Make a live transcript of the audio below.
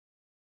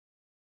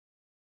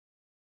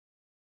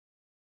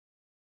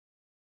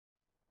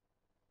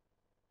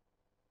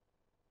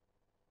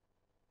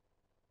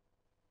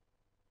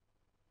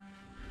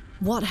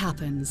What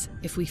happens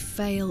if we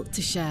fail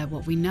to share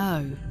what we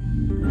know?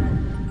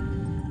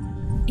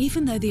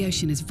 Even though the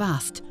ocean is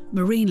vast,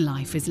 marine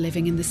life is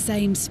living in the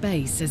same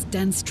space as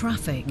dense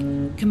traffic,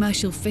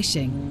 commercial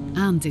fishing,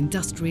 and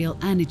industrial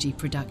energy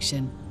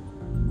production.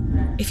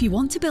 If you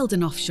want to build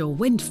an offshore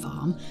wind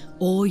farm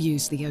or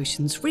use the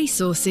ocean's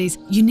resources,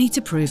 you need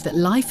to prove that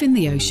life in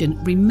the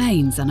ocean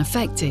remains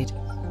unaffected.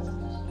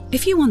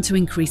 If you want to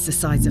increase the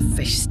size of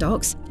fish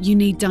stocks, you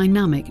need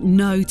dynamic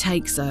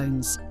no-take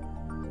zones.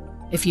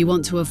 If you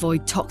want to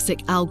avoid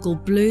toxic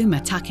algal bloom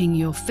attacking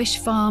your fish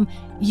farm,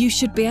 you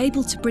should be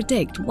able to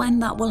predict when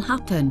that will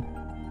happen.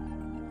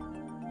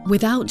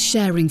 Without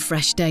sharing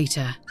fresh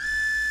data,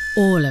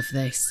 all of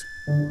this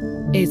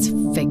is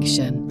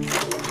fiction.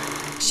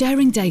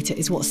 Sharing data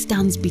is what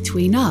stands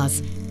between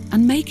us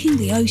and making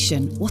the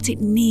ocean what it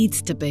needs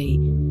to be.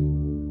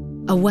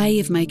 A way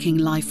of making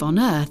life on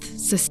Earth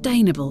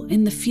sustainable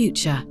in the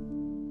future.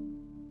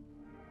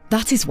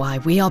 That is why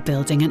we are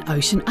building an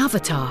ocean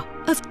avatar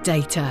of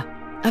data,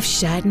 of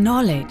shared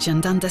knowledge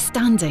and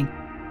understanding.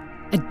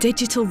 A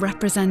digital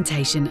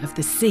representation of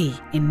the sea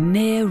in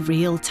near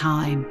real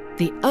time.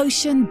 The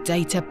Ocean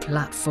Data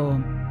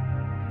Platform.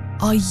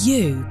 Are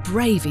you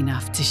brave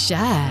enough to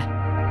share?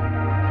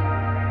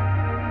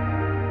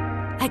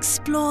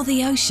 Explore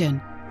the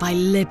ocean by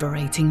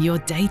liberating your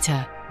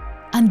data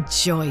and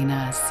join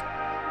us.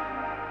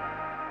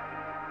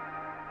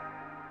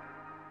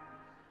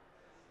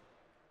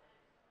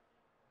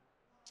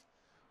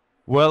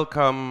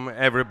 Welcome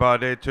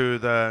everybody to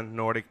the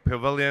Nordic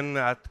Pavilion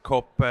at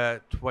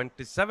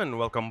COP27.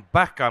 Welcome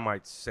back, I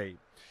might say.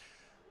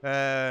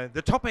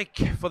 The topic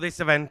for this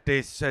event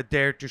is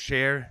Dare to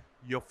Share,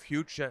 Your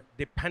Future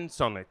Depends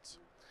on It.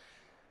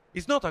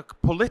 It's not a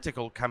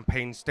political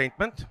campaign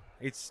statement,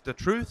 it's the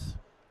truth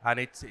and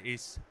it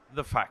is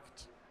the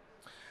fact.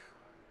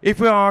 If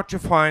we are to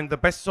find the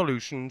best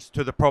solutions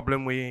to the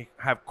problem we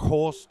have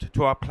caused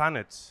to our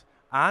planet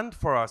and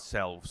for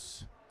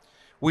ourselves,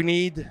 we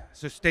need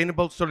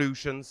sustainable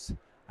solutions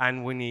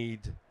and we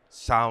need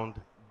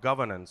sound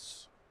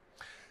governance.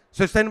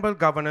 Sustainable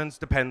governance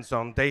depends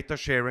on data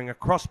sharing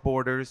across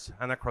borders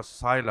and across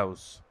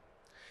silos.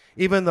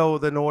 Even though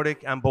the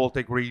Nordic and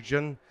Baltic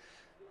region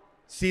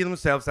see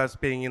themselves as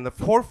being in the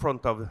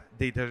forefront of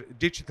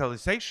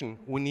digitalisation,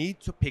 we need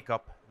to pick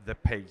up the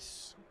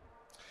pace.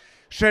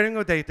 Sharing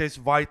of data is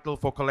vital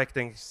for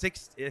collecting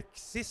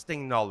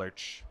existing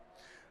knowledge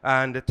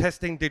and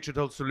testing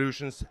digital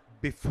solutions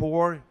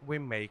before we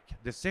make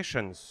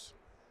decisions.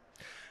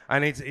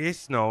 And it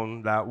is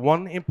known that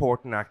one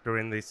important actor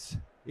in this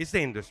is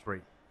the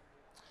industry,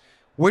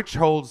 which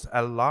holds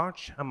a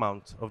large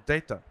amount of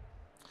data.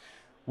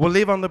 We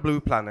live on the blue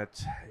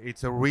planet.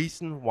 It's a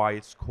reason why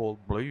it's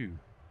called blue.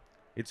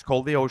 It's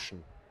called the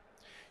ocean.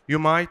 You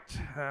might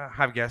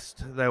have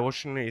guessed the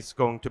ocean is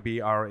going to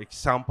be our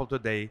example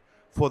today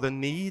for the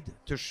need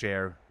to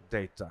share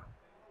data.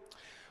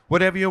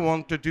 Whatever you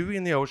want to do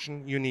in the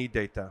ocean, you need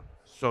data.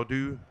 So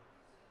do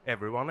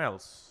everyone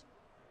else.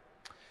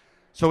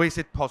 So is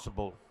it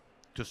possible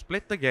to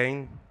split the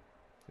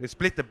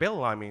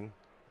bill,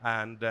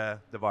 and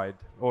divide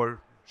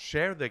or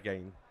share the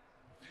gain?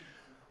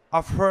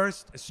 Our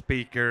first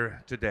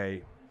speaker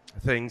today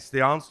thinks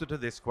the answer to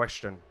this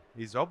question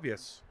is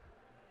obvious.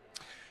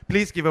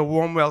 Please give a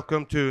warm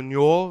welcome to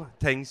Njål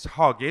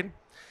Tengs-Hagir,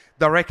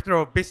 Director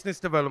of Business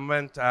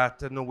Development at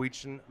the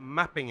Norwegian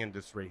Mapping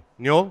Industry.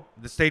 Njål,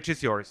 the stage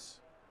is yours.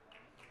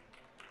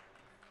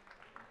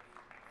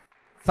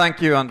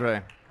 Thank you,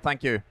 Andre.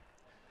 Thank you.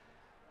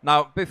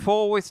 Now,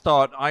 before we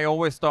start, I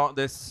always start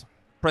this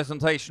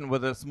presentation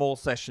with a small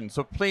session.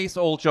 So please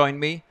all join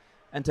me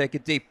and take a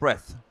deep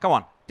breath. Come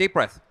on, deep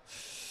breath.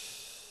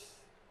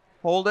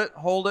 Hold it,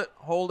 hold it,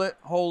 hold it,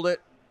 hold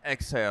it.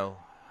 Exhale.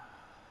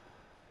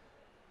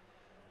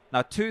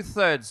 Now,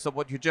 2/3 of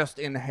what you just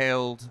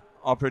inhaled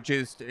are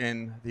produced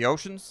in the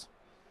oceans.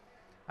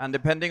 And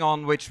depending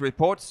on which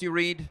reports you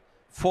read,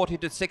 40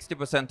 to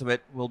 60% of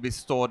it will be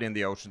stored in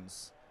the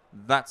oceans.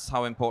 That's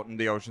how important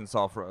the oceans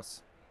are for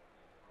us.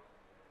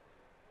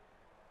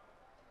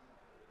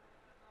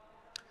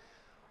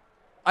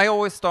 I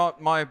always start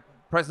my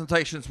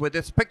presentations with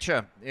this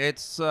picture.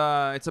 It's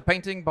a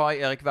painting by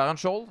Erik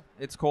Werenskiold.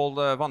 It's called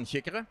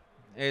Vannkikkere.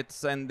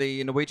 It's in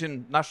the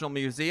Norwegian National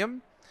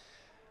Museum.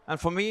 And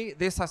for me,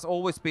 this has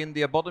always been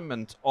the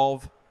embodiment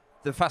of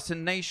the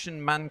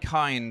fascination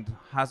mankind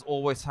has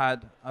always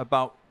had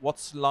about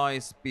what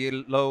lies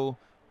below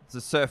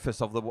the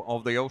surface of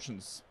the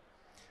oceans.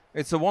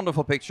 It's a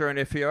wonderful picture, and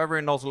if you're ever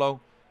in Oslo,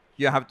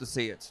 you have to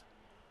see it.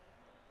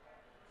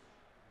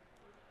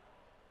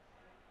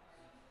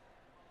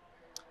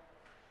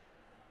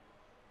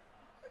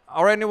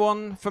 Are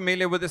anyone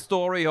familiar with the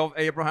story of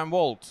Abraham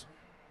Walt?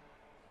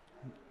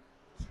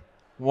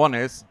 One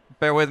is.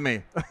 Bear with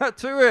me.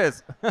 Two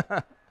is.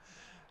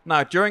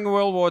 Now, during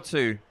World War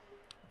II,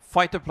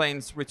 fighter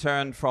planes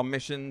returned from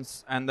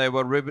missions and they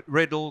were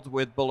riddled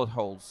with bullet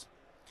holes.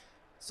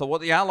 So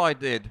what the Allies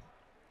did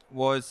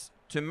was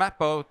to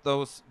map out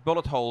those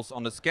bullet holes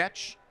on a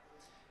sketch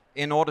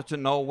in order to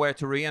know where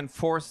to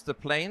reinforce the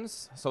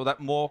planes so that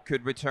more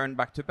could return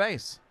back to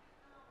base.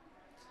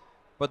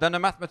 But then a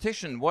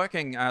mathematician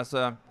working as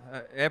an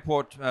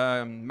airport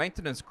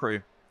maintenance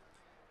crew,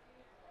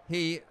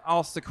 he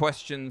asked the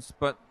questions,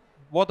 but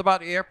what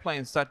about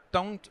airplanes that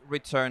don't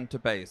return to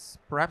base?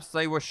 Perhaps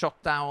they were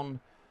shot down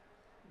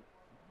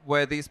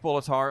where these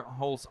bullet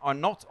holes are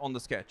not on the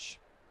sketch.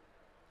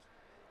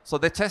 So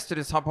they tested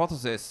his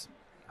hypothesis,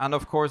 and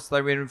of course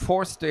they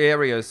reinforced the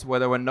areas where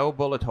there were no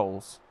bullet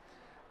holes,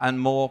 and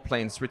more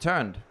planes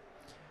returned.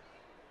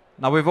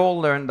 Now we've all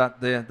learned that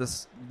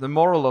the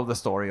moral of the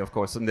story, of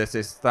course, in this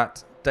is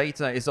that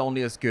data is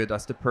only as good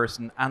as the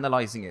person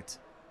analyzing it.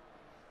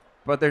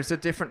 But there's a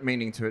different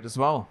meaning to it as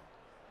well.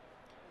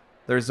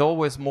 There's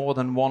always more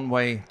than one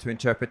way to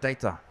interpret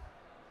data.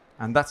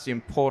 And that's the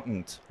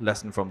important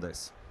lesson from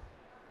this.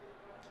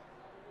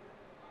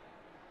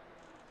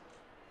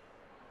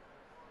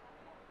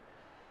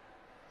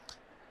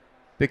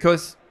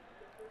 Because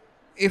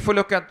if we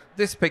look at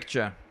this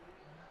picture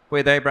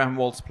with Abraham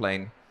Walt's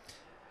plane,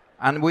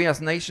 and we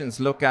as nations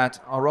look at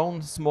our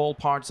own small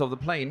parts of the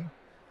plane,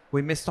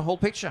 we miss the whole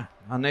picture.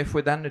 And if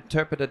we then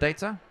interpret the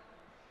data,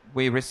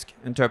 we risk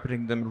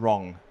interpreting them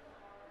wrong.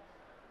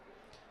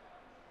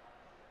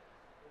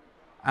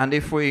 And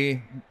if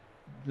we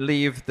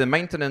leave the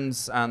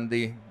maintenance and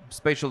the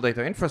spatial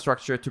data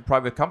infrastructure to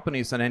private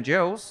companies and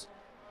NGOs,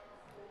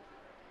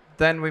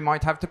 then we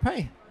might have to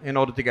pay in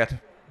order to get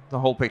the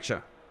whole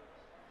picture,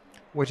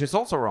 which is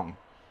also wrong.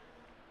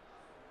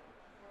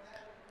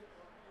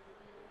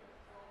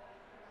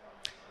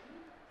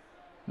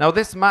 Now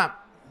this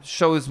map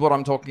shows what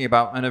I'm talking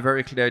about in a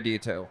very clear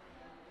detail,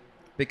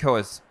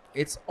 because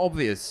it's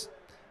obvious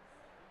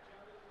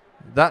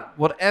that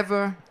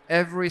whatever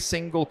every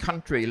single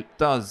country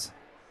does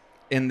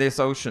in this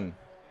ocean,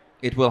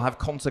 it will have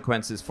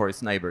consequences for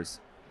its neighbors.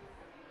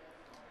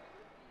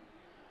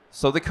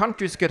 So the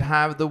countries could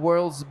have the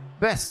world's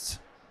best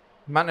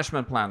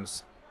management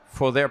plans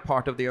for their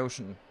part of the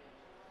ocean,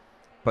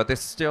 but they're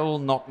still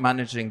not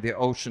managing the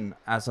ocean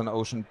as an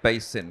ocean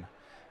basin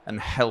and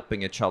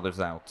helping each other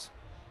out.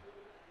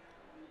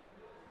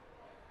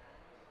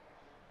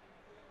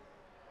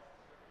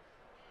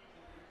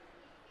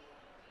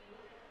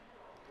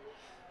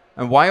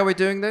 And why are we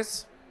doing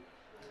this?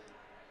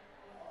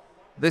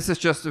 This is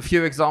just a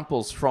few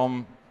examples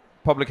from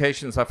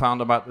publications I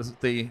found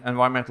about the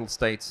environmental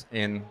state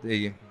in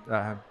the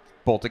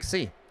Baltic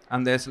Sea.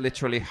 And there's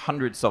literally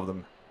hundreds of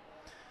them.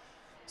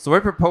 So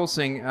we're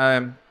proposing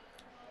a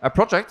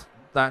project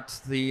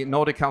that the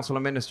Nordic Council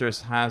of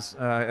Ministers has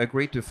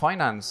agreed to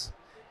finance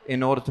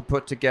in order to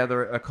put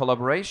together a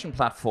collaboration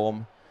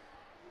platform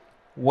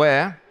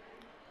where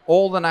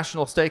all the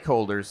national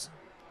stakeholders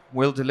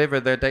will deliver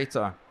their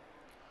data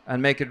and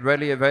make it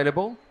readily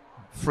available,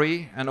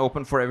 free and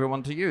open for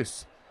everyone to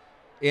use,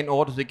 in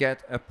order to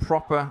get a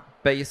proper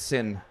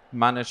basin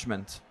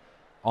management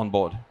on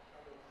board.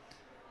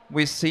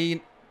 We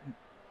see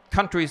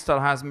countries that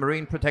has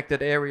marine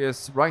protected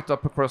areas right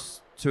up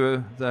across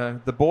to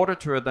the border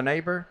to the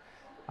neighbor,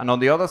 and on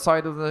the other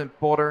side of the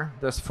border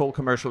there's full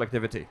commercial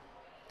activity.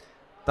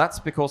 That's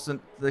because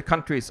the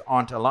countries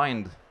aren't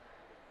aligned.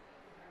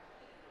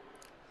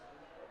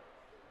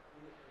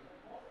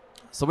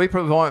 So we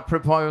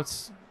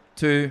propose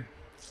to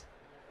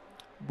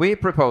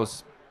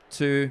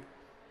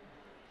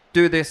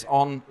do this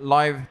on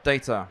live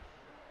data,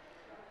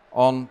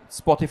 on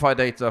Spotify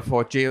data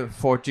for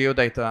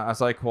geodata,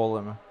 as I call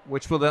them,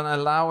 which will then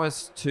allow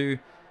us to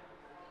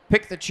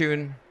pick the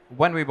tune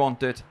when we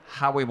want it,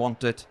 how we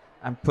want it,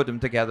 and put them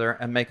together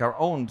and make our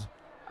own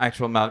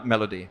actual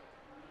melody.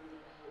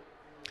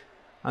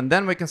 And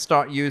then we can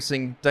start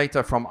using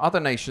data from other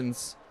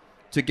nations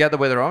together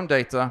with our own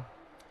data,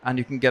 and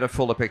you can get a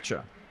fuller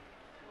picture.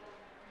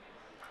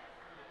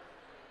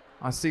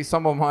 I see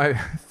some of my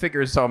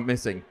figures are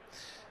missing.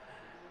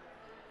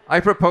 I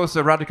propose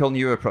a radical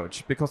new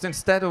approach, because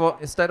instead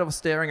of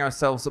staring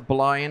ourselves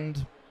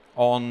blind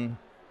on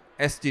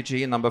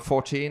SDG number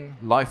 14,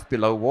 life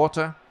below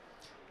water,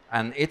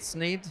 and its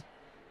need,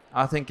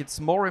 I think it's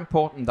more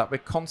important that we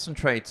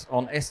concentrate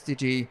on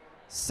SDG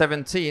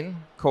 17,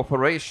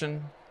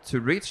 cooperation to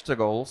reach the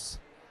goals,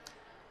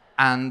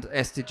 and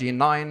SDG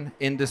 9,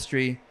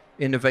 industry,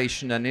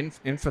 innovation and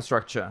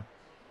infrastructure.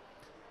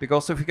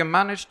 Because if we can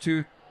manage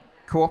to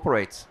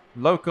cooperate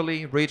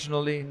locally,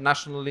 regionally,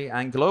 nationally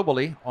and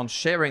globally on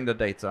sharing the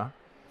data,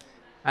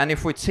 and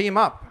if we team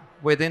up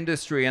with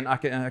industry and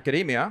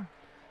academia,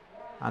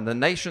 and the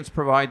nations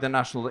provide the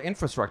national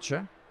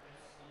infrastructure,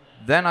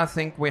 then I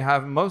think we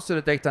have most of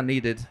the data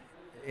needed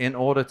in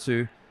order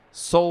to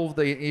solve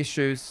the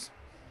issues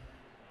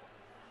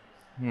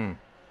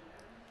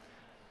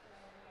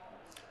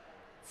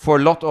for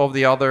a lot of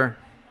the other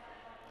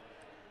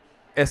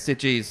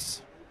SDGs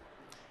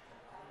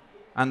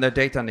and their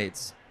data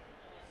needs.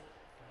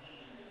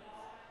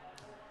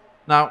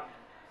 Now,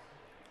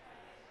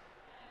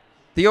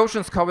 the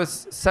oceans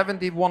covers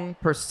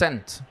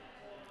 71%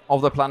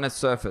 of the planet's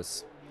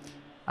surface,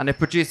 and it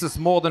produces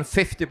more than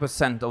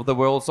 50% of the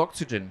world's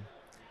oxygen.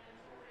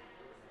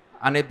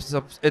 and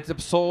it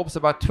absorbs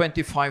about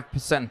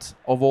 25%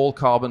 of all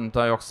carbon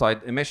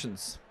dioxide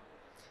emissions.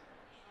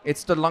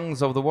 It's the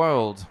lungs of the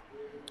world,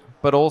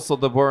 but also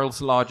the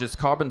world's largest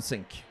carbon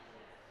sink.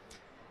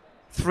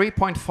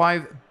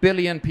 3.5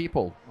 billion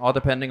people are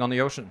depending on the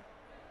ocean.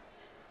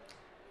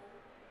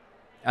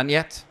 And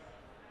yet,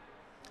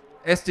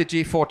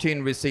 SDG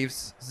 14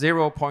 receives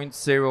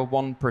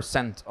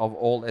 0.01% of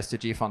all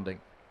SDG funding.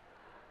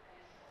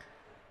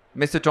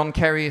 Mr. John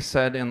Kerry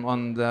said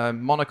on the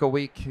Monaco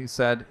Week, he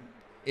said,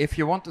 if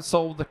you want to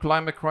solve the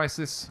climate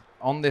crisis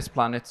on this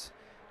planet,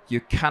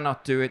 you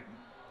cannot do it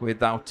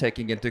without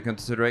taking into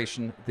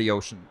consideration the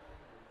ocean.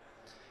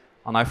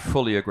 And I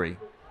fully agree.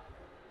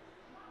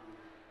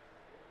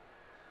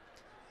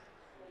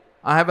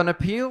 I have an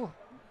appeal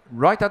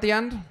right at the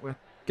end. We're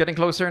getting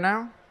closer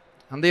now.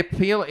 And the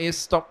appeal is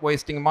stop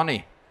wasting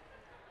money.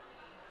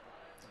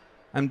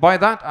 And by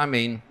that I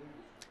mean,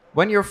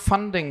 when you're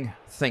funding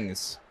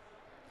things,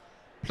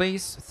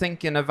 please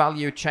think in a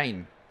value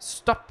chain.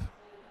 Stop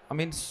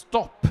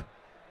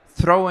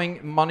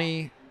throwing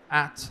money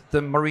at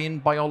the marine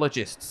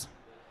biologists.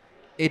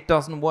 It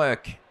doesn't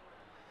work.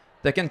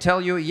 They can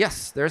tell you,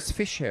 yes, there's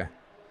fish here,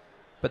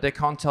 but they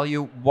can't tell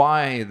you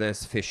why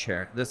there's fish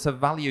here. There's a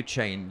value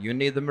chain. You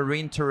need the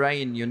marine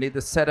terrain, you need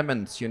the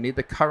sediments, you need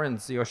the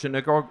currents, the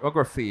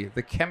oceanography,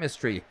 the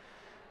chemistry.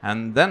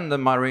 And then the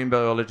marine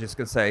biologist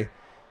can say,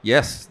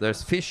 yes,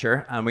 there's fish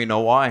here, and we know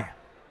why.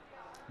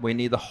 We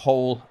need the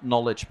whole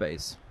knowledge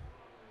base.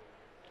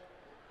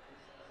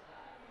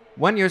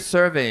 When you're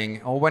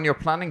surveying or when you're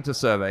planning to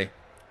survey,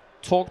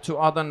 talk to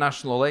other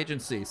national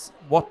agencies.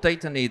 What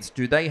data needs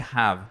do they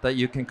have that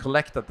you can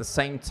collect at the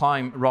same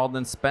time rather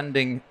than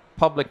spending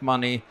public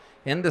money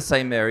in the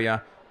same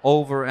area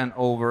over and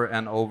over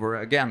and over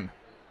again?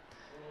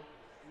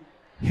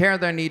 Hear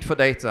their need for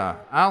data.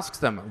 Ask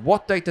them,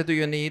 what data do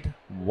you need?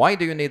 Why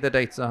do you need the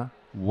data?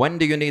 When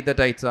do you need the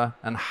data?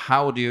 And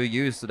how do you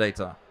use the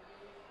data?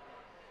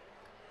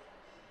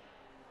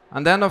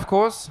 And then, of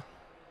course,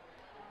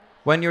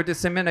 when you're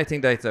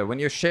disseminating data, when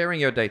you're sharing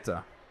your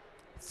data,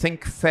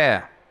 think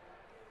fair.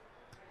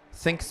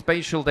 Think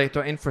spatial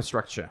data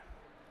infrastructure.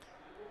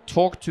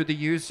 Talk to the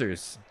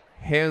users.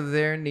 Hear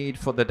their need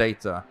for the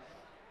data.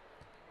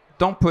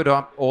 Don't put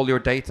up all your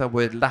data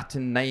with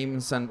Latin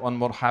names and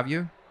what have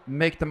you.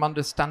 Make them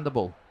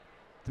understandable.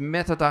 The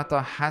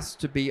metadata has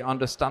to be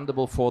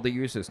understandable for the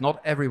users.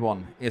 Not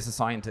everyone is a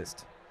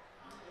scientist.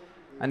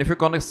 And if you're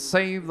going to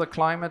save the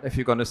climate, if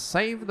you're going to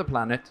save the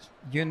planet,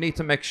 you need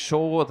to make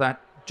sure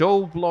that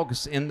Joe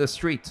Bloggs in the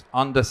street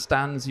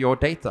understands your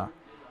data,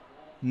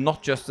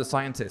 not just the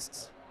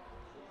scientists.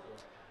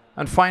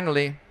 And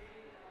finally,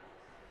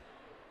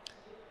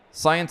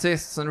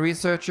 scientists and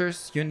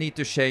researchers, you need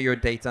to share your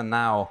data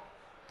now.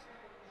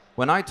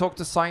 When I talk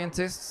to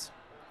scientists,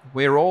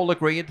 we're all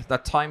agreed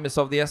that time is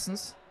of the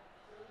essence.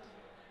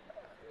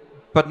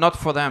 But not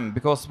for them,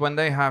 because when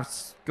they have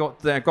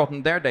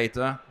gotten their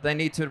data, they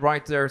need to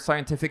write their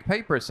scientific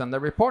papers and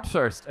their report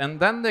first, and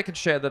then they can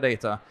share the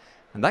data.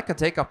 And that can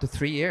take up to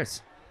 3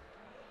 years.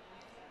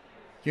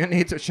 You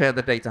need to share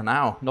the data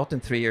now, not in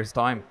 3 years'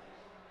 time.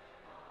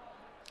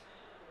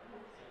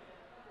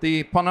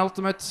 The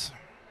penultimate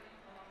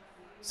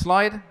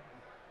slide.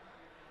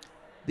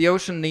 The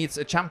ocean needs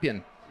a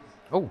champion.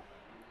 Oh,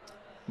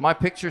 my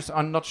pictures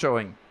are not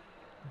showing.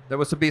 There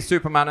was to be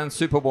Superman and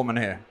Superwoman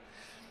here.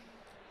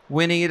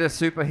 We need a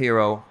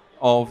superhero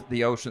of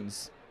the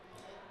oceans.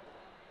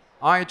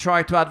 I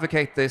try to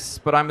advocate this,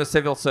 but I'm a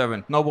civil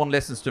servant. No one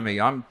listens to me.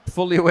 I'm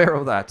fully aware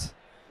of that.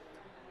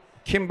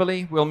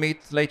 Kimberly will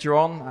meet later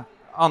on.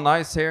 Anna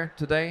is here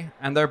today,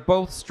 and they're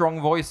both strong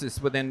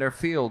voices within their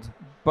field,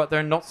 but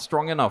they're not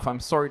strong enough, I'm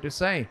sorry to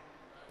say.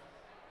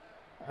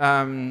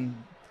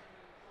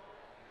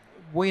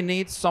 We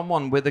need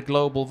someone with a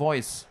global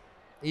voice.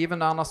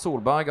 Even Erna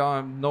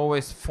Solberg,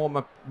 Norway's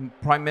former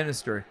prime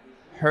minister,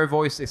 her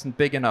voice isn't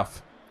big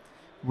enough.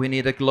 We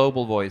need a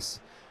global voice.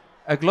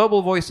 A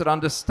global voice that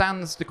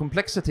understands the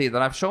complexity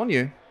that I've shown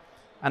you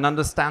and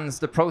understands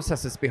the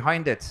processes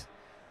behind it.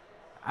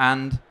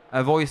 And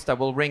a voice that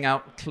will ring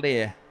out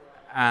clear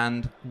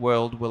and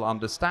world will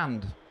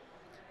understand.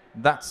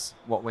 That's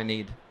what we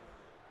need.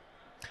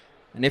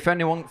 And if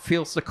anyone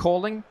feels the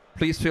calling,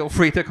 please feel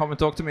free to come and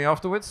talk to me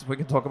afterwards. We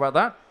can talk about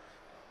that.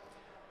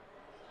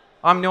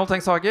 I'm Njål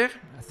Tengs-Hagir.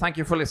 Thank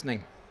you for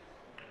listening.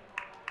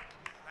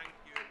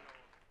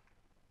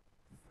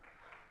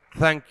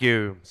 Thank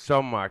you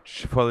so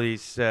much for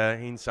this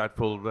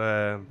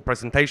insightful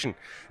presentation.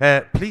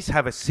 Please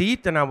have a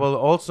seat, and I will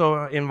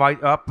also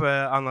invite up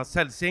Anna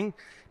Celsing,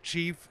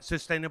 Chief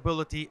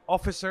Sustainability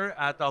Officer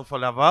at Alfa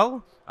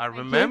Laval. I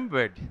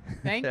remembered.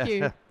 Thank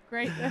you.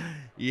 Great.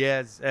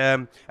 Yes.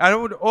 And I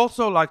would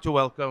also like to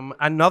welcome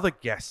another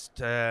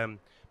guest,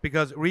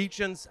 because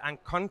regions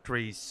and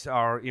countries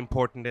are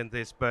important in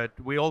this, but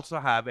we also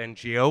have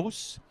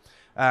NGOs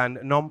and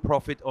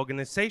non-profit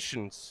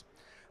organizations.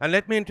 And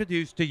let me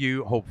introduce to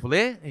you,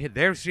 hopefully,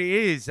 there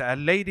she is, a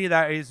lady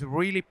that is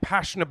really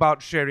passionate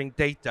about sharing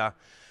data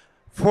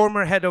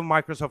former head of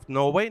Microsoft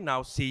Norway,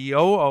 now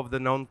CEO of the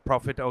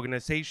non-profit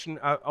organization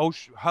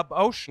Hub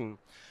Ocean.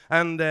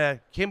 And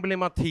Kimberly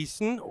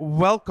Mathisen,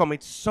 welcome.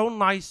 It's so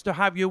nice to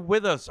have you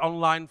with us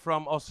online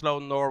from Oslo,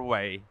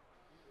 Norway.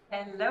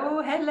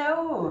 Hello,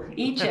 hello,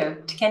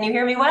 Egypt. Can you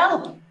hear me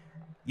well?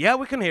 Yeah,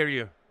 we can hear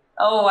you.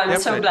 Oh, I'm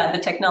Definitely. so glad the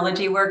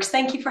technology works.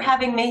 Thank you for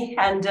having me.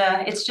 And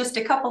it's just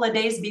a couple of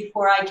days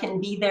before I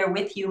can be there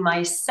with you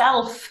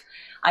myself.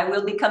 I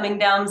will be coming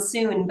down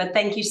soon, but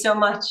thank you so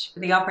much for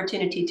the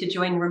opportunity to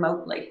join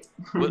remotely.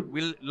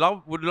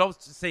 would love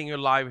to see you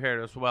live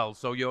here as well,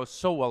 so you're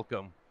so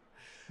welcome.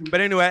 But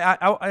anyway,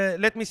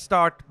 let me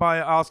start by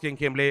asking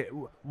Kimberly,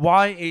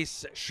 why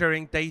is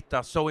sharing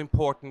data so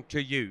important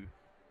to you?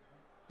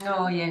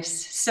 Oh, yes.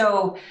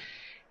 So,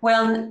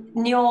 well,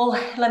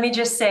 Njål, let me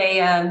just say,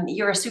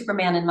 you're a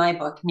Superman in my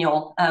book,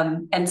 Njål.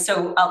 And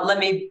so let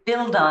me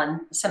build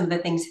on some of the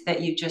things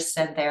that you just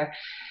said there.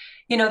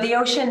 You know, the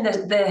ocean,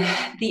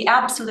 the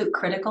absolute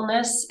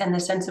criticalness and the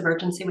sense of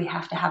urgency we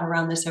have to have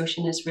around this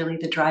ocean is really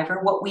the driver.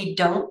 What we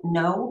don't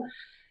know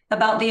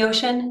about the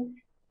ocean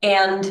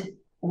and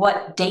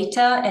what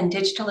data and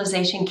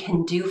digitalization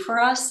can do for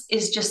us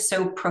is just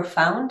so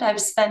profound.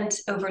 I've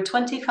spent over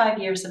 25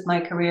 years of my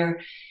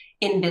career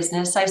in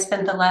business. I've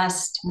spent the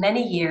last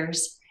many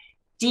years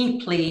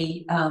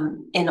deeply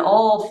in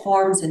all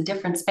forms and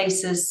different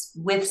spaces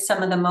with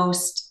some of the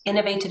most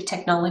innovative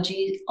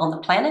technology on the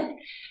planet.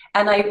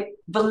 And I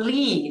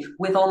believe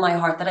with all my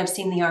heart that I've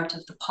seen the art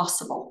of the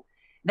possible,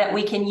 that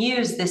we can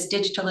use this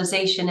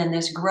digitalization and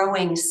this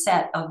growing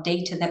set of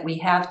data that we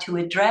have to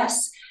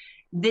address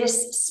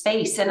this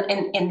space.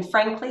 And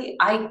frankly,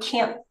 I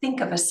can't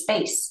think of a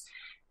space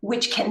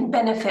which can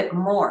benefit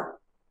more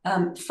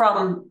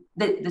from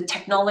the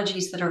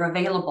technologies that are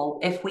available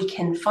if we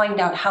can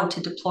find out how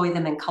to deploy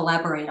them and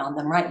collaborate on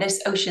them, right?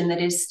 This ocean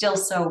that is still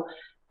so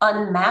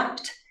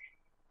unmapped,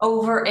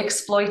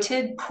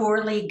 overexploited,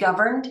 poorly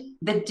governed,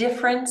 the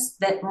difference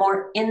that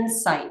more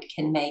insight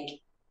can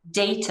make,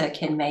 data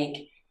can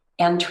make,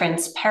 and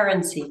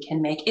transparency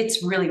can make,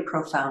 it's really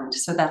profound.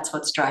 So that's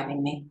what's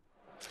driving me.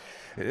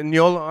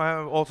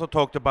 Njål also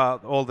talked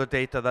about all the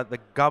data that the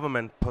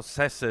government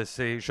possesses.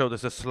 He showed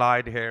us a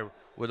slide here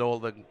with all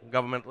the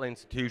governmental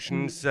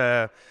institutions.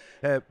 But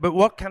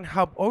what can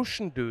Hub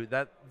Ocean do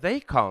that they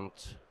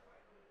can't?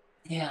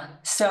 Yeah,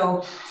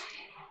 so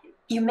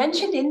you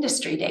mentioned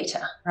industry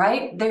data,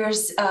 right?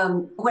 There's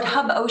what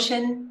Hub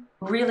Ocean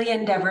really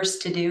endeavors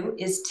to do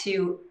is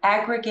to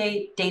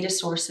aggregate data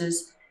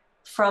sources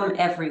from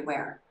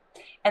everywhere.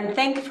 And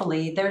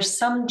thankfully, there's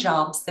some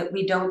jobs that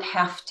we don't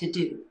have to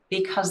do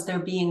because they're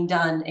being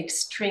done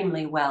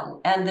extremely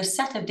well. And the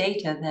set of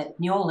data that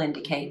Njål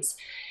indicates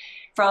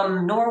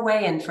from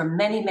Norway and from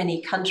many,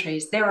 many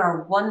countries, there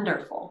are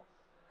wonderful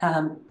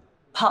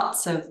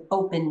pots of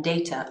open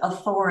data,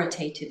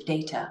 authoritative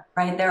data,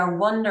 right? There are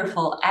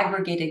wonderful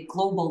aggregated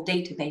global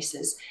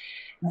databases.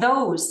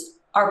 Those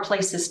are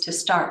places to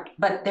start,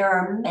 but there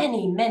are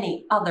many,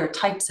 many other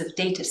types of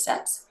data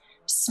sets,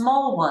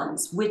 small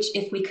ones, which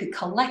if we could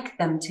collect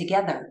them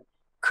together,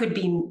 could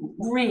be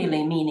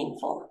really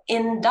meaningful.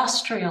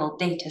 Industrial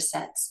data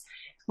sets,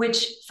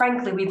 which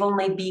frankly, we've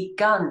only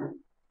begun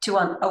to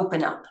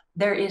open up.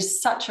 There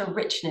is such a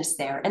richness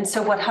there. And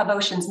so what Hub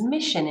Ocean's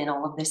mission in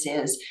all of this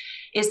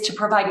is to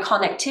provide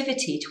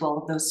connectivity to all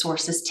of those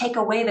sources, take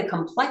away the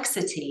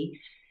complexity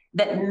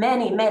that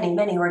many, many,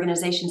 many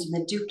organizations and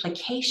the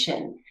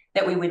duplication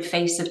that we would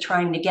face of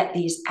trying to get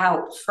these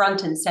out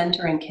front and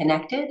center and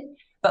connected.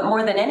 But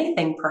more than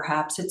anything,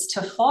 perhaps, it's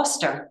to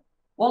foster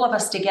all of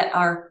us to get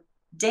our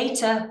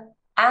data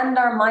and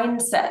our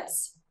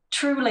mindsets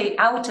truly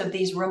out of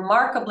these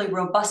remarkably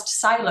robust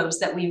silos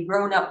that we've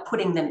grown up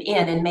putting them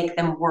in and make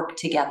them work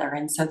together.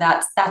 And so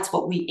that's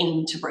what we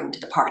aim to bring to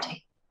the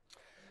party.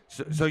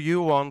 So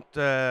you want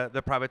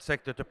the private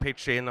sector to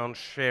pitch in on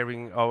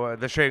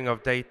the sharing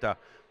of data,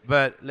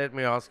 but let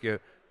me ask you,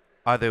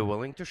 are they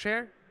willing to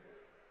share?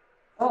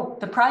 Oh,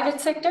 the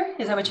private sector?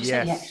 Is that what you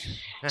said? Yes.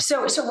 Yeah.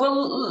 So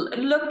we'll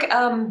look,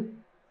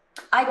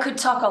 I could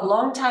talk a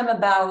long time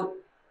about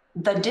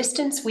the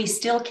distance we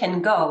still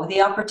can go,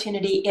 the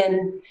opportunity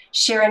in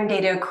sharing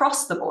data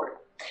across the board.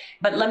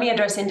 But let me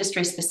address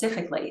industry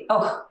specifically.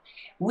 Oh,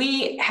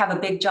 we have a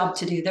big job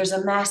to do. There's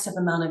a massive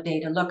amount of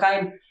data. Look,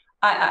 I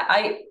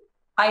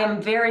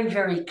am very,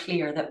 very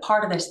clear that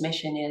part of this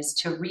mission is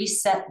to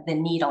reset the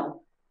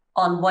needle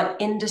on what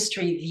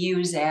industry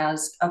views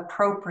as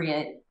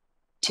appropriate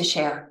to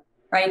share,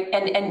 right?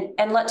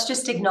 And let's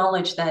just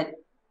acknowledge that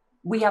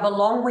we have a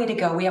long way to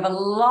go. We have a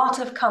lot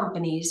of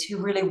companies who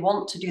really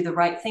want to do the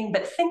right thing,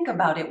 but think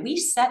about it. We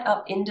set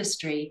up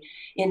industry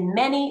in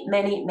many,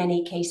 many,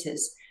 many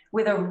cases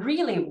with a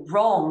really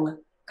wrong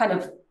kind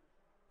of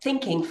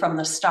thinking from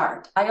the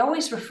start. I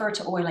always refer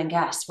to oil and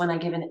gas when I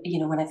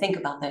when I think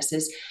about this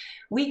is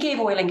we gave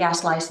oil and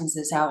gas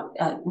licenses out.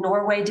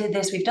 Norway did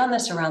this. We've done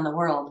this around the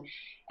world.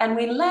 And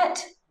we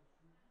let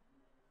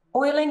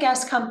oil and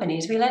gas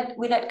companies, we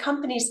let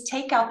companies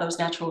take out those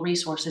natural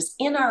resources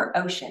in our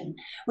ocean,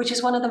 which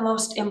is one of the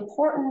most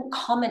important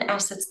common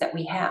assets that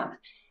we have.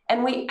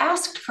 And we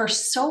asked for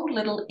so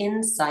little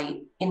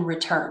insight in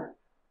return,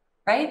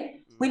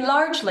 right? We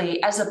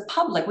largely, as a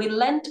public, we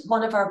lent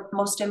one of our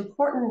most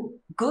important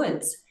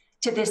goods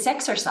to this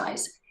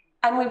exercise,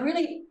 and we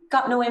really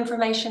got no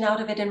information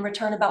out of it in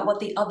return about what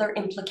the other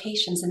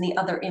implications and the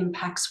other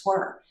impacts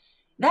were.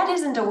 That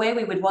isn't a way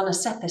we would want to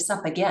set this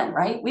up again,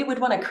 right? We would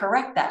want to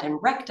correct that and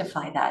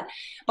rectify that.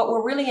 But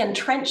we're really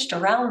entrenched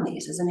around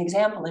these, as an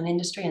example, in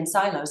industry and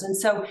silos. And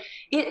so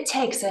it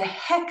takes a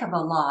heck of a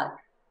lot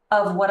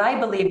of what I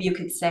believe you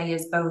could say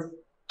is both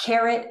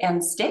carrot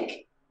and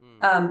stick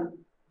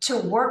to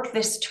work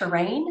this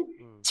terrain,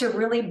 to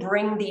really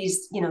bring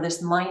these,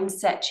 this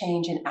mindset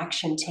change and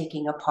action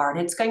taking apart.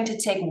 It's going to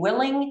take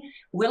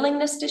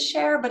willingness to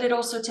share, but it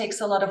also takes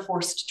a lot of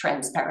forced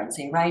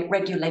transparency, right?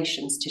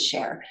 Regulations to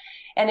share.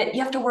 And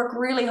you have to work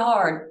really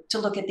hard to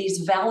look at these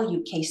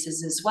value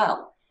cases as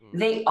well.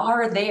 They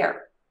are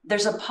there.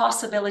 There's a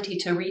possibility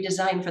to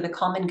redesign for the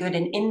common good,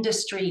 and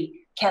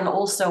industry can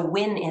also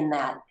win in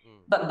that.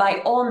 But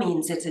by all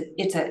means, it's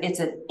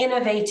an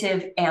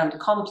innovative and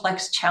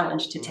complex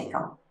challenge to take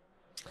on.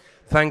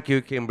 Thank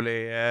you,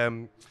 Kimberly.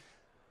 And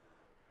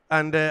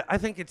I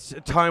think it's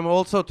time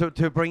also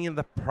to bring in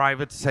the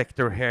private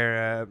sector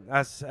here.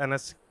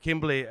 As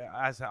Kimberly,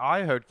 as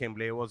I heard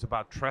Kimberly, it was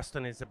about trust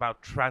and it's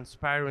about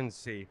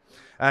transparency.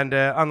 And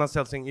Anna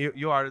Celsing,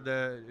 you are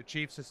the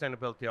Chief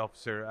Sustainability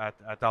Officer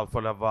at Alfa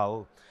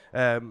Laval.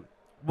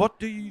 What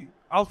do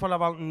Alfa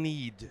Laval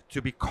need to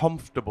be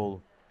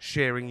comfortable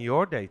sharing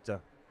your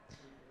data?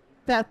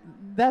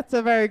 That's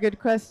a very good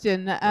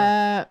question.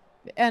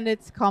 And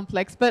it's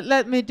complex, but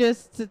let me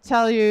just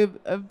tell you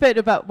a bit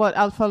about what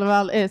Alfa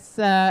Laval is.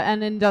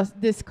 And in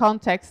this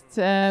context,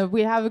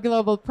 we have a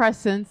global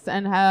presence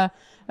and a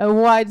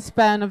wide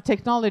span of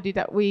technology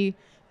that we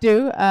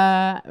do.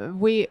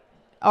 We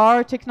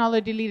are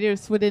technology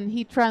leaders within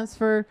heat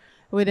transfer,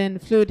 within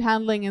fluid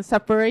handling and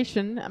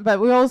separation,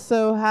 but we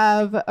also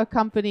have a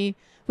company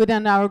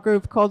within our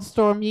group called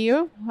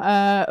StormGeo,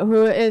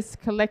 who is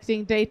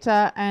collecting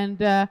data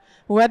and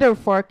weather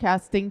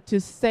forecasting to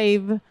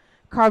save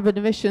carbon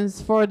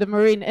emissions for the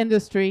marine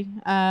industry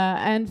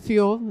and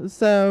fuel,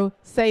 so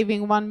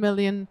saving 1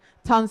 million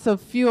tons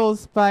of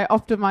fuels by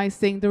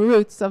optimizing the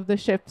routes of the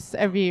ships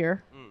every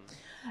year.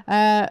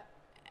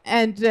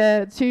 And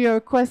to your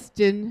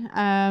question,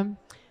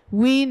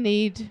 we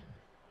need,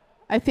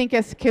 I think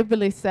as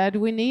Kimberly said,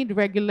 we need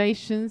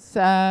regulations.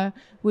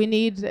 We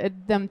need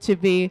them to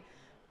be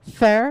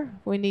fair.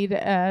 We need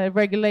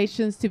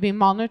regulations to be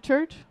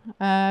monitored.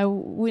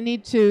 We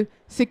need to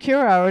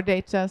secure our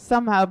data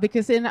somehow,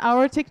 because in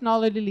our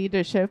technology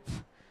leadership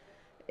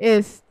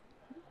is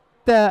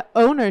the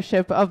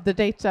ownership of the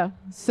data.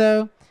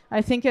 So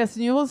I think, as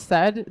Njål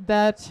said,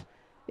 that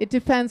it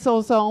depends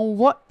also on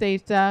what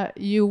data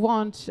you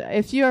want.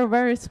 If you are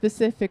very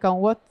specific on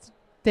what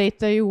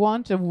data you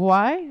want and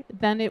why,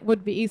 then it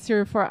would be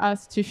easier for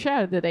us to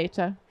share the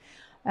data.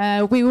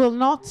 We will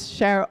not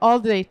share all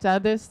the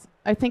data.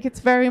 I think it's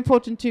very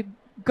important to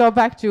go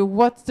back to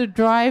what's the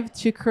drive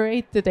to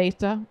create the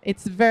data.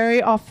 It's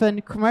very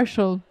often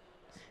commercial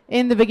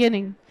in the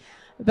beginning.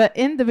 But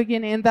in the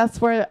beginning,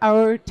 that's where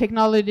our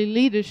technology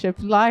leadership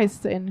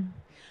lies in.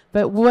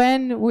 But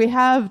when we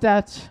have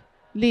that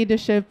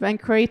leadership and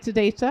create the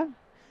data,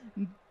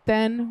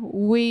 then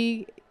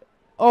we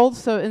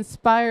also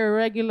inspire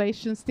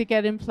regulations to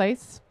get in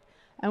place.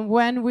 And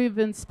when we've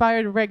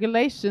inspired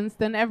regulations,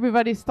 then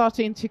everybody's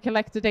starting to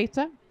collect the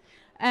data.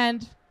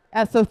 And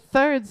as a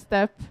third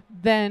step,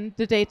 then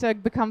the data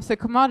becomes a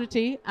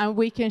commodity and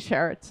we can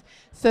share it.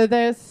 So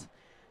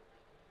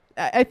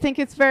I think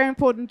it's very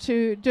important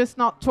to just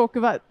not talk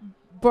about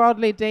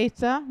broadly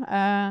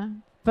data,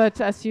 but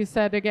as you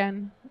said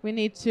again, we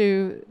need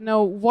to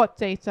know what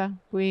data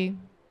we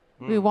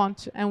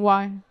want and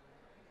why.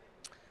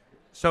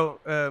 So,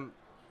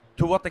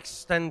 to what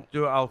extent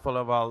do Alfa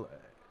Laval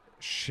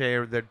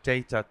share their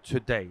data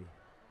today?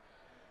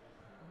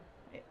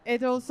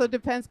 It also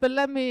depends, but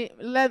let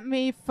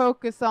me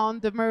focus on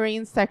the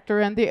marine sector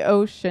and the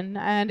ocean.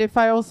 And if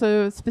I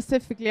also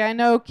specifically, I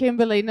know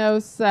Kimberly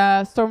knows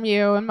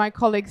StormGeo and my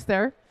colleagues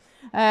there,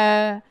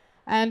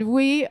 and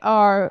we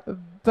are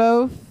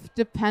both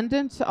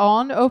dependent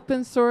on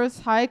open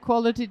source, high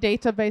quality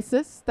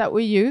databases that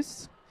we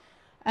use.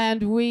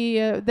 And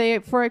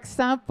for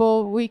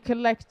example, we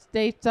collect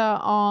data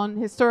on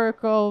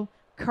historical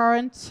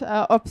current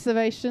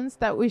observations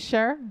that we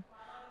share.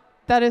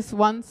 That is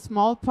one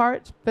small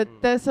part, but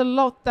there's a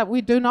lot that we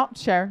do not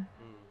share.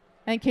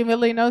 And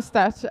Kimberly knows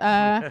that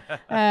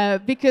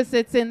because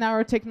it's in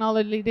our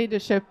technology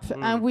leadership.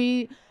 And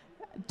we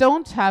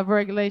don't have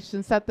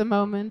regulations at the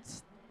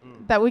moment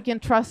that we can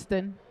trust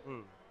in,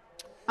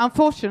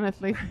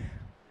 unfortunately.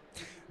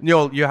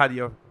 Njål, you had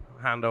your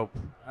hand up.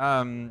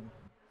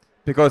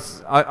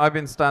 Because I've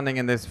been standing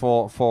in this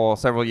for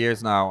several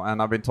years now,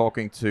 and I've been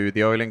talking to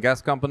the oil and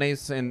gas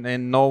companies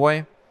in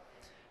Norway.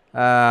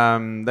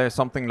 There's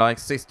something like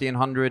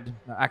 1,600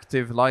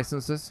 active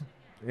licenses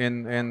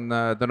in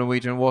the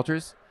Norwegian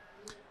waters.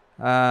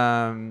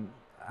 And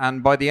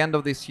by the end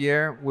of this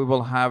year, we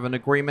will have an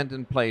agreement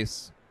in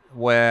place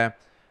where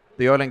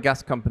the oil and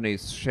gas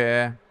companies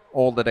share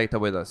all the data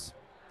with us.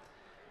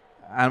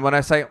 And when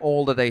I say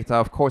all the data,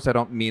 of course I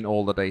don't mean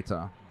all the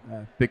data,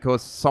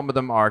 because some of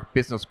them are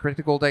business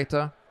critical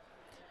data.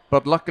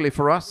 But luckily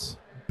for us,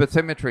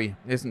 bathymetry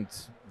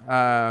isn't.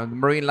 The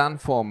marine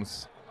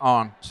landforms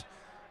aren't.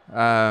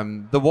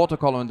 The water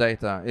column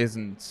data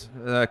isn't.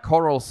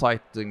 Coral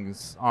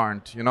sightings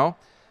aren't, you know.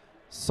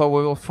 So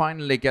we will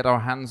finally get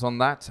our hands on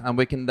that, and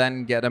we can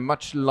then get a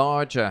much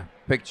larger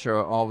picture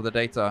of the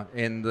data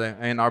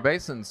in our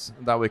basins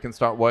that we can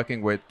start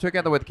working with,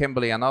 together with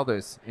Kimberly and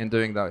others in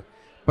doing that.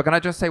 But can I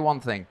just say one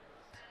thing?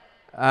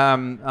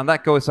 And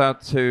that goes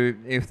out to,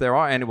 if there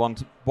are anyone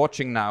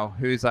watching now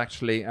who's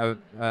actually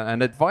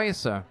an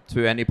advisor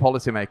to any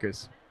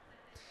policymakers.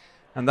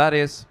 And that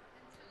is,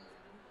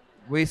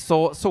 we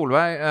saw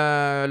Solveig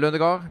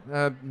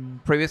Lundegaard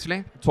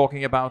previously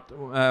talking about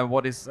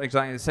what is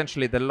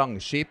essentially the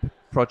Langskip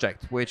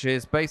project, which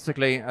is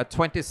basically a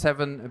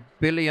 27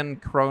 billion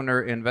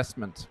kroner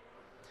investment,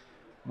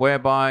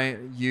 whereby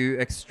you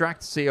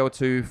extract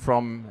CO2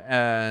 from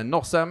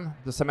Norcem,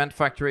 the cement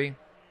factory.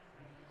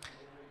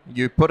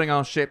 You're putting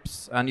on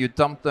ships and you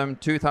dump them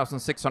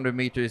 2,600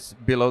 meters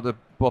below the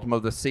bottom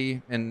of the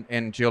sea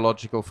in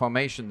geological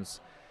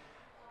formations.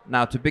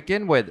 Now, to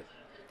begin with,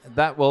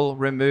 that will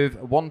remove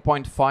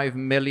 1.5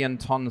 million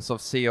tons of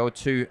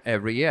CO2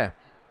 every year.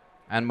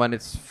 And when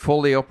it's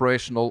fully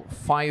operational,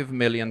 5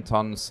 million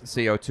tons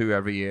CO2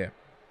 every year.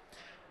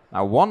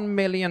 Now,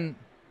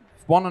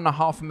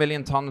 1.5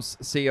 million tons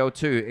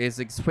CO2 is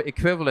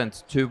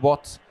equivalent to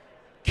what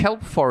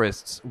kelp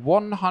forests,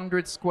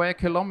 100 square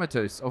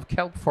kilometers of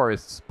kelp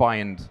forests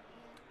bind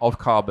of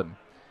carbon.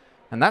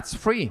 And that's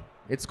free.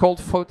 It's called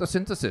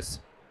photosynthesis.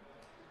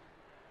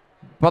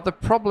 But the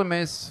problem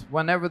is,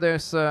 whenever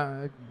there's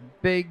a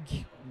big,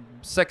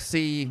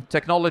 sexy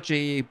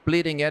technology,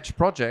 bleeding edge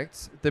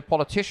project, the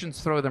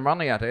politicians throw their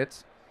money at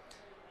it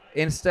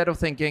instead of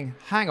thinking,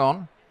 hang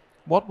on,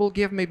 what will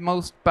give me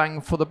most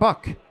bang for the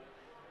buck?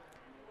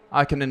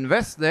 I can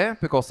invest there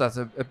because that's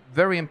a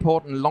very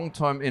important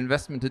long-term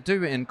investment to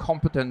do in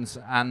competence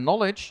and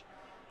knowledge.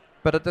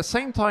 But at the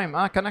same time,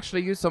 I can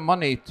actually use some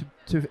money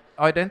to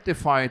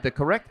identify the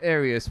correct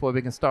areas where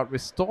we can start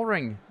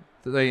restoring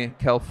the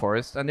kelp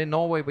forest. And in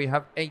Norway, we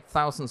have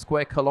 8,000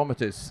 square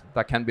kilometers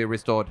that can be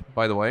restored,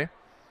 by the way,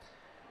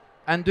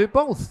 and do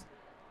both.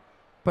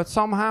 But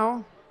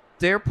somehow,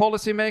 dear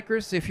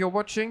policymakers, if you're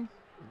watching,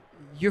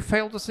 you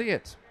fail to see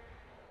it.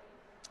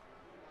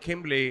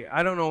 Kimberly,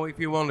 I don't know if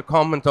you want to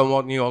comment on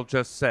what Njål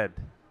just said.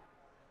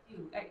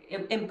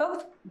 In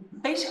both,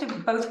 basically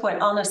both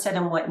what Anna said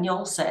and what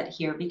Njål said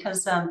here,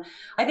 because I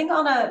think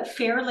Anna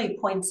fairly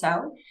points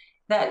out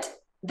that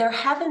there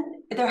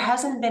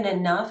hasn't been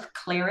enough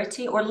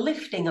clarity or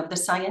lifting of the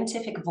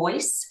scientific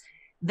voice,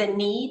 the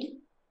need,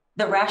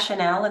 the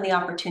rationale, and the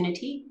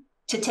opportunity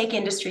to take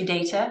industry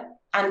data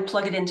and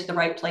plug it into the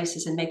right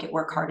places and make it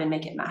work hard and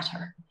make it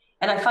matter.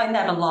 And I find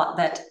that a lot,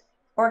 that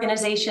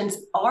organizations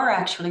are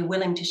actually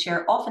willing to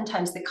share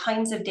oftentimes the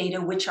kinds of data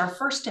which are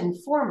first and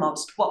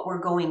foremost what we're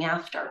going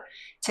after,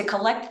 to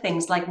collect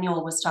things like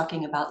Njål was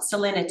talking about,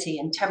 salinity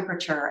and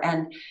temperature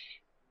and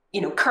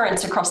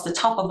currents across the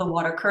top of the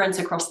water, currents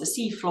across the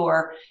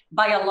seafloor,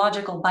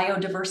 biological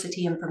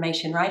biodiversity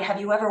information, right? Have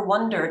you ever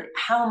wondered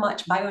how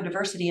much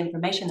biodiversity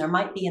information there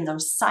might be in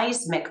those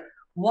seismic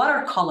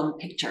water column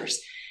pictures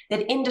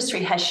that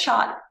industry has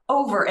shot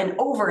over and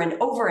over and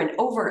over and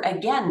over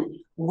again?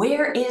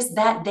 Where is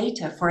that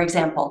data, for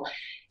example?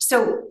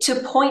 So to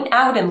point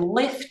out and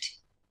lift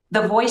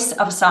the voice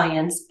of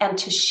science and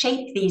to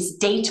shape these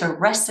data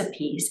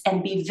recipes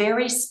and be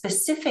very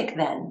specific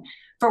then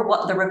for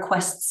what the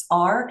requests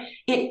are,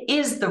 it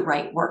is the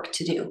right work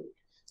to do.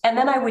 And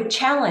then I would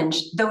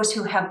challenge those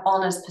who have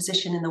Anna's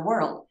position in the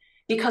world,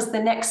 because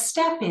the next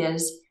step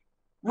is,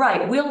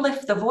 right, we'll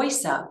lift the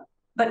voice up,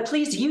 but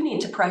please, you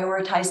need to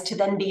prioritize to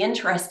then be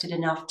interested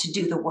enough to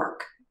do the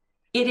work.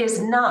 It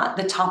is not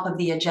the top of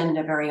the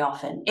agenda very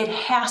often. It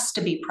has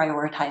to be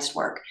prioritized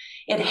work.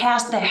 There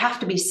have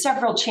to be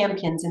several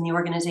champions in the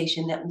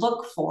organization that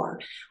look for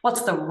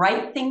what's the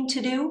right thing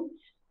to do,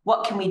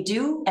 what can we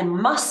do, and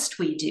must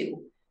we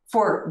do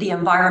for the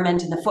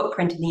environment and the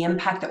footprint and the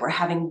impact that we're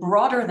having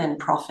broader than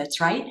profits,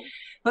 right?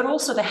 But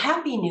also the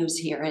happy news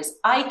here is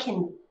I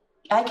can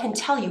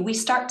tell you, we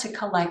start to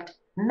collect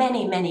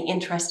many, many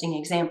interesting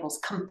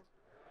examples.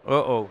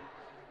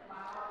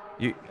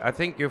 I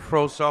think you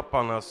froze up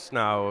on us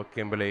now,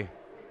 Kimberly.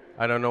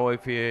 I don't know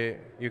if you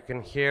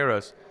can hear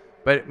us.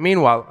 But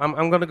meanwhile,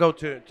 I'm going to go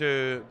to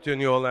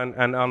Njål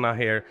and Anna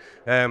here.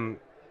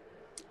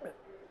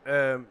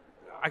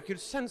 I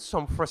could sense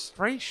some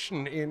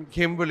frustration in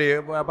Kimberly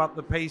about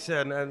the pace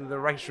and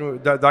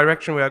the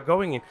direction we are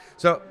going in.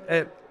 So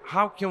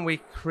how can we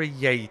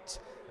create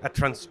a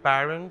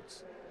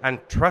transparent and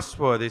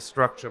trustworthy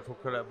structure for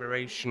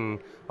collaboration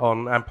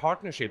and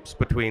partnerships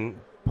between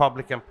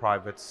public and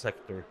private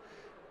sector?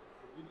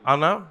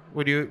 Anna,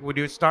 would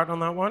you start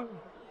on that one?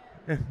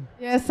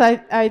 Yes,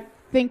 I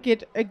think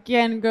it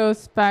again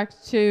goes back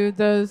to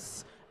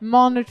those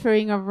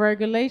monitoring of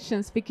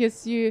regulations,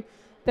 because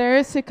there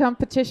is a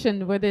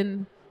competition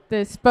within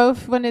this,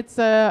 both when it's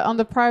on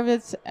the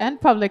private and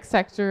public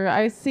sector.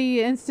 I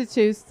see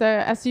institutes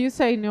that, as you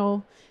say,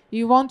 Njål,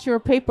 you want your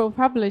paper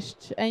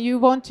published and you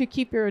want to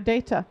keep your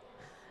data.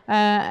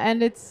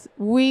 And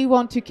we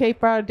want to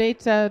keep our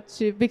data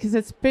because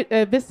it's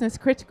business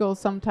critical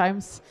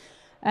sometimes.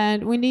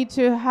 And we need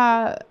to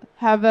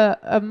have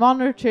a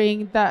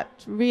monitoring that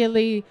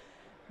really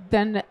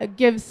then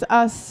gives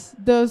us,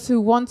 those who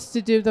want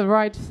to do the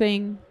right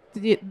thing,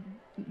 the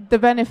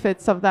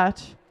benefits of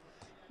that,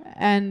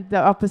 and the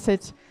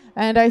opposite.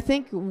 And I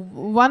think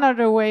one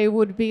other way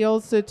would be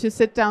also to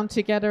sit down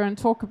together and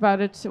talk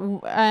about it,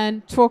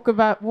 and talk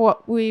about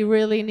what we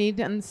really need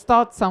and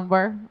start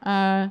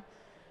somewhere.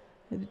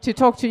 To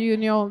talk to you,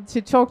 Njål,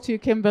 to talk to you,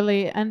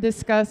 Kimberly, and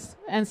discuss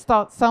and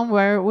start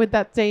somewhere with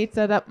that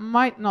data that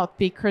might not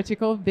be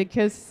critical,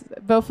 because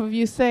both of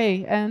you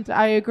say, and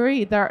I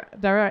agree,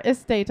 there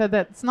is data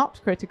that's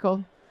not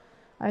critical.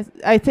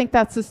 I think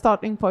that's a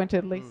starting point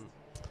at least.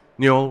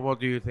 Njål, what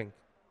do you think?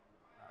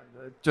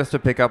 Just to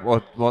pick up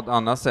what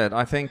Anna said,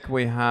 I think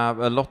we have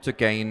a lot to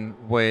gain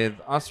with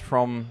us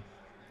from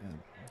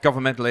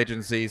governmental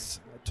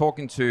agencies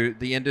talking to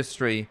the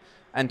industry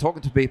and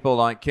talking to people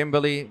like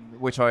Kimberly,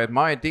 which I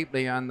admire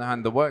deeply,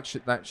 and the work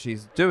that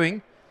she's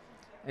doing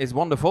is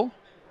wonderful.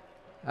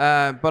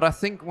 But I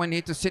think we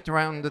need to sit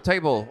around the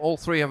table, all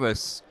three of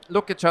us,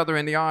 look each other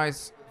in the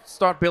eyes,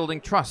 start building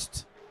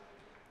trust.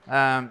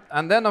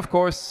 And then, of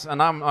course,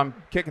 and I'm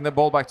kicking the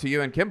ball back to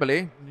you and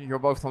Kimberly, you're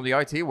both from the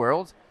IT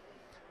world.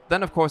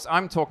 Then, of course,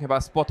 I'm talking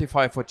about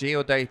Spotify for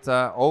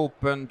geodata,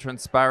 open,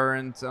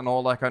 transparent, and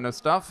all that kind of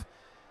stuff.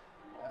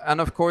 And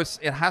of course,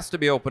 it has to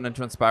be open and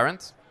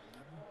transparent.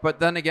 But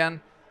then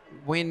again,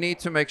 we need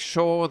to make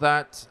sure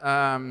that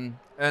an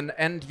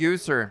end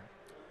user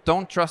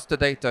don't trust the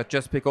data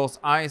just because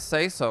I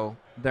say so.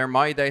 They're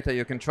my data,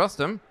 you can trust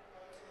them.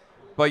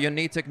 But you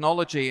need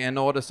technology in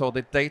order so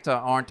the data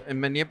aren't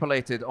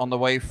manipulated on the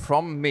way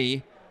from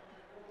me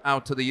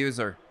out to the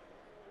user.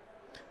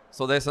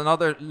 So there's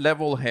another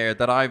level here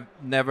that I've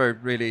never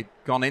really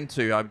gone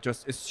into. I've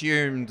just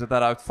assumed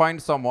that I'd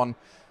find someone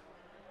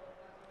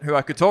who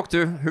I could talk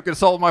to who could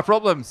solve my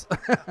problems.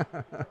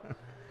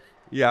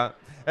 Yeah.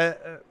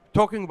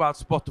 Talking about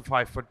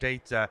Spotify for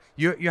data,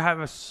 you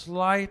have a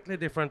slightly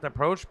different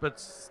approach, but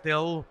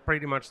still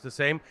pretty much the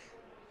same.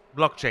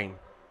 Blockchain.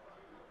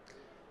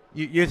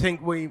 You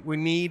think we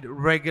need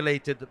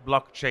regulated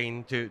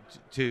blockchain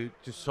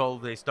to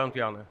solve this, don't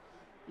you, Anna?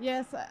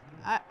 Yes,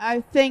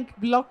 I think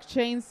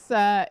blockchains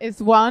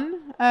is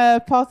one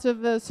part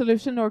of the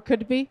solution, or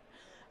could be,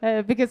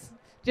 because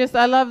just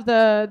I love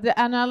the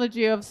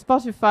analogy of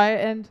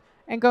Spotify, and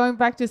going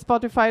back to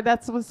Spotify,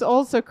 that was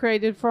also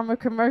created from a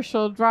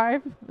commercial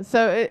drive,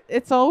 so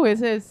it's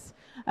always is.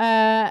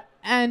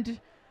 And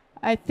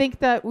I think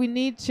that we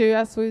need to,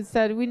 as we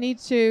said, we need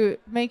to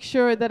make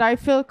sure that I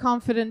feel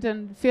confident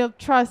and feel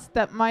trust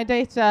that my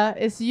data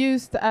is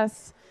used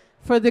as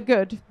for the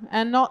good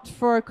and not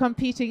for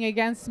competing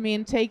against me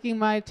and taking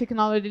my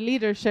technology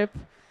leadership,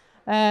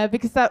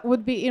 because that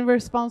would be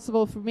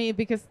irresponsible for me,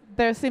 because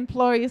there's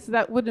employees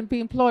that wouldn't be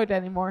employed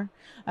anymore.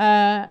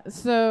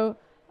 So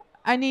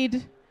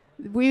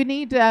we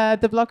need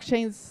the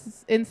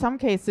blockchains in some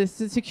cases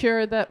to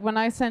secure that when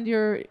I send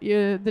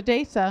the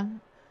data,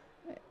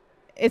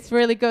 it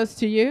really goes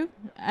to you,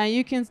 and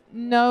you can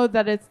know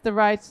that it's the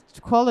right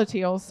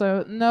quality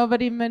also.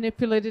 Nobody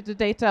manipulated the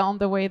data on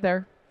the way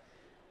there.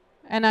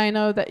 And I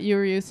know that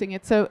you're using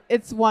it. So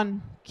it's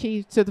one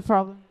key to the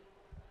problem.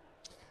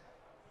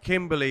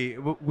 Kimberly,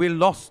 we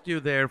lost you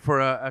there for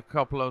a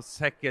couple of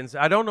seconds.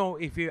 I don't know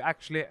if you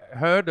actually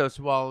heard us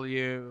while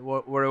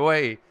you were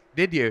away.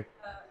 Did you?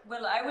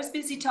 Well, I was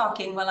busy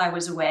talking while I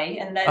was away,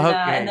 and then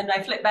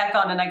I flipped back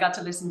on, and I got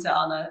to listen to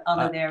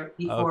Anna there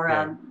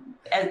before,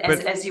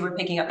 as you were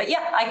picking up. But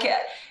yeah, I can.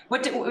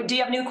 Do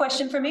you have a new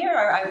question for me, or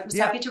I was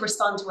happy to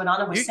respond to what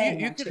Anna was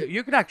saying?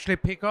 You could actually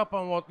pick up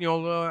on what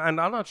Njål and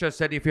Anna just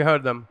said if you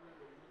heard them.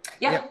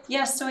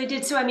 Yes, so I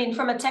did. So I mean,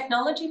 from a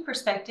technology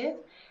perspective,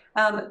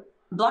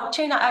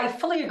 blockchain, I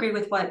fully agree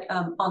with what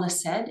Anna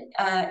said,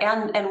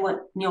 and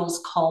what Njål's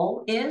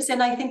call is,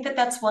 and I think that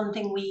that's one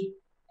thing we.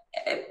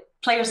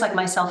 Players like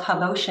myself,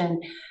 Hub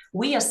Ocean,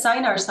 we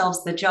assign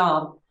ourselves the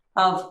job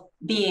of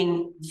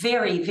being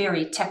very,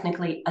 very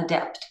technically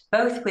adept,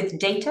 both with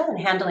data and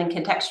handling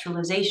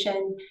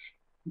contextualization,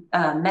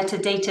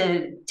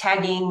 metadata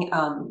tagging,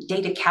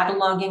 data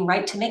cataloging,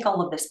 right, to make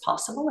all of this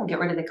possible and get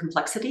rid of the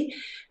complexity.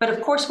 But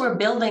of course, we're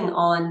building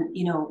on,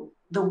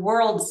 the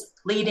world's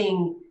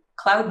leading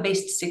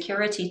cloud-based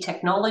security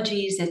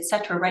technologies, et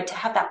cetera, right, to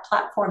have that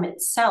platform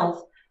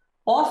itself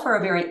offer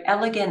a very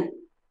elegant,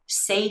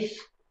 safe,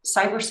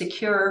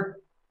 cyber-secure,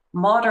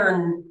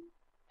 modern,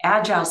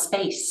 agile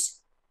space.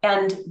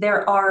 And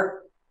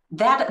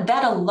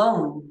that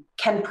alone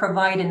can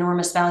provide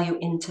enormous value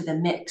into the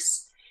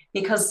mix,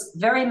 because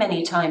very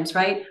many times,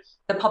 right,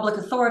 the public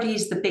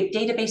authorities, the big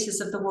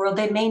databases of the world,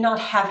 they may not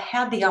have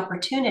had the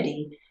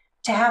opportunity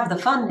to have the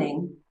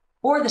funding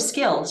or the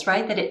skills,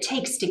 right, that it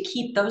takes to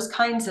keep those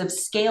kinds of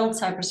scaled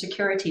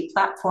cybersecurity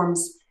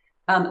platforms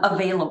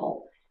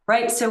available,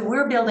 right? So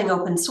we're building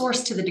open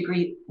source to the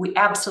degree we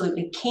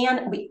absolutely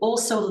can. We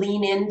also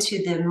lean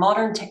into the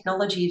modern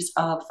technologies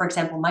of, for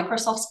example,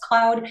 Microsoft's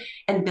cloud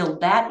and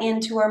build that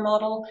into our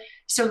model.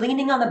 So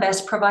leaning on the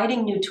best,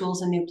 providing new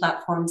tools and new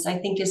platforms, I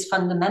think is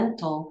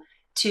fundamental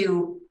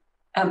to,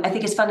 I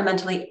think is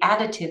fundamentally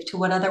additive to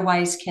what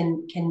otherwise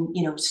can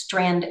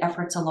strand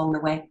efforts along the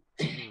way.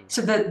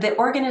 So the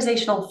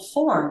organizational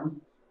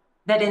form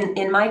that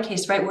in my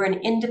case, right, we're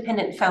an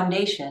independent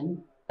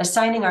foundation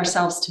assigning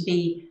ourselves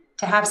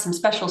to have some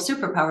special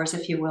superpowers,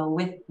 if you will,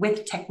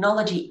 with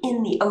technology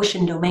in the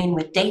ocean domain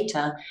with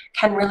data,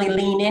 can really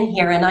lean in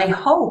here. And I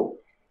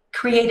hope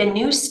create a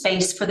new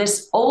space for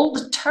this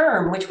old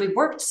term, which we've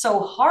worked so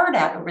hard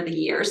at over the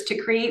years to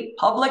create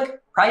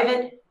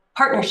public-private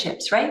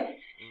partnerships, right?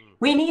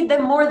 We need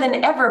them more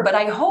than ever, but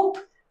I hope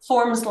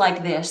forms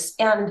like this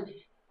and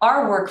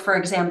our work, for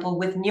example,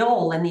 with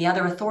Njål and the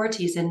other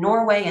authorities in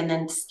Norway and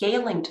then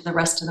scaling to the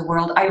rest of the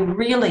world, I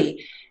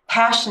really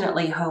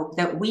passionately hope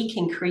that we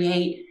can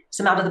create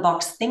some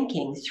out-of-the-box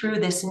thinking through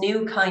this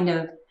new kind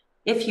of,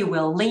 if you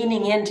will,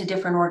 leaning into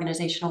different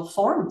organizational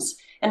forms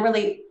and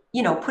really,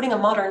 putting a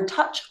modern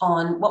touch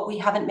on what we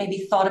haven't maybe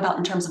thought about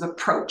in terms of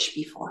approach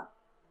before.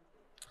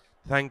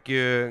 Thank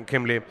you,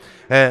 Kimberly.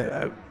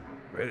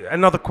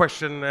 Another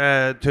question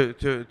to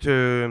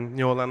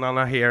Njål and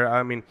Anna here.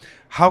 I mean,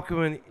 how can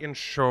we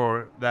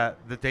ensure that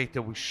the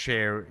data we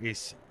share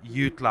is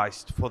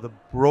utilized for the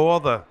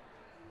broader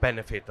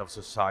benefit of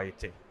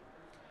society?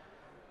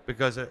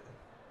 Because,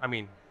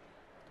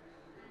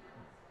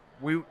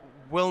 we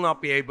will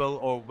not be able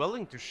or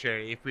willing to share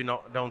if we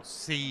don't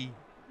see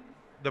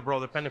the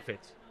broader benefit,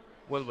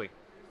 will we?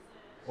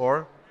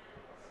 Or,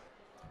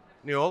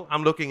 Njål,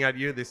 I'm looking at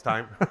you this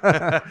time.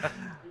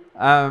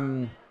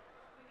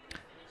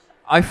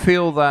 I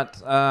feel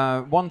that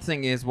one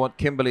thing is what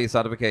Kimberly is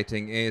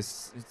advocating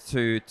is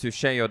to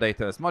share your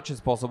data as much as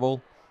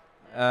possible,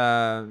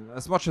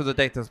 as much of the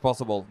data as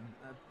possible.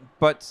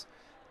 But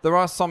there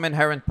are some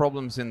inherent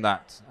problems in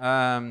that.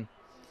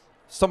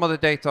 Some of the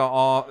data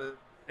are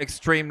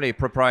extremely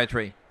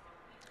proprietary.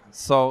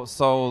 So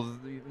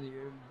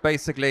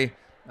basically,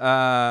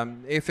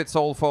 if it's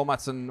all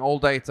formats and all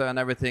data and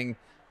everything,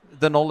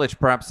 the knowledge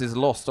perhaps is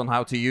lost on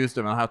how to use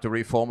them and how to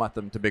reformat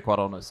them, to be quite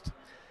honest.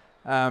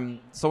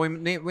 So we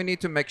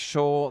need to make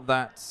sure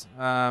that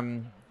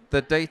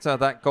the data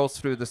that goes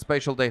through the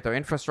spatial data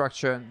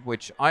infrastructure,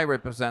 which I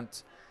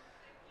represent,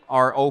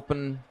 are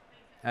open.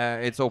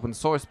 It's open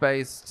source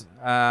based.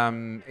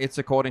 It's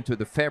according to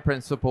the FAIR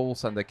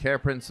principles and the CARE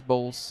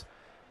principles.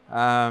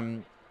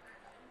 And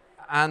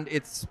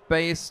it's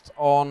based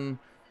on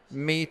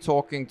me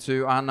talking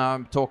to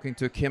Anna, talking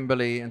to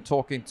Kimberly, and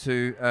talking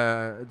to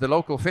the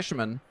local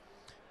fishermen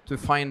to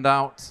find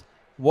out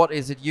what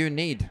is it you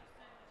need.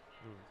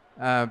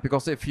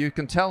 Because if you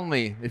can tell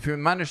me, if you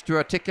manage to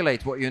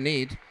articulate what you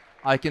need,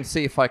 I can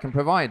see if I can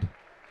provide.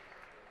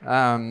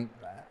 And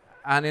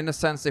in a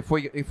sense, if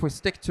we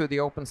stick to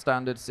the open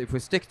standards, if we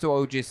stick to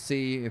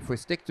OGC, if we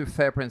stick to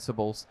FAIR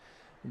principles,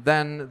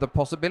 then the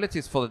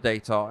possibilities for the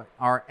data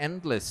are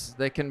endless.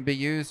 They can be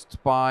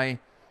used by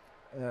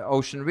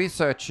ocean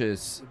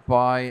researchers,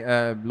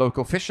 by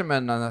local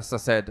fishermen, and as I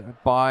said,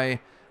 by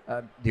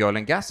the oil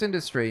and gas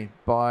industry,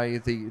 by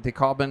the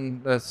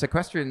carbon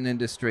sequestration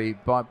industry,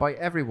 by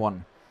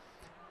everyone.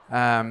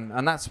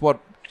 And that's what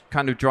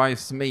kind of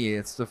drives me.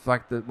 It's the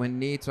fact that we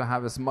need to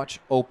have as much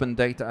open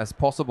data as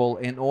possible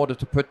in order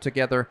to put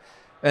together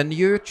a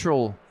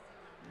neutral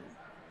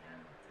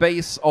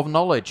base of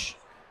knowledge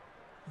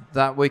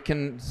that we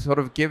can sort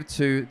of give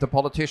to the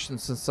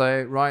politicians and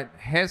say, right,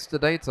 here's the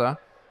data.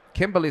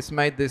 Kimberly's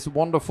made this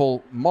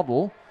wonderful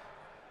model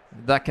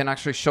that can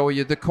actually show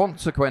you the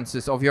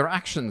consequences of your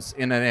actions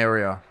in an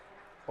area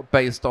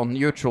based on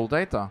neutral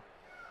data.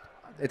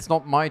 It's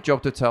not my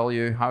job to tell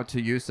you how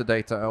to use the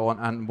data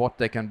and what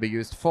they can be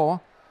used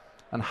for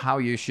and how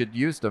you should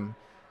use them.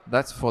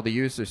 That's for the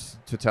users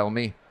to tell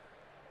me.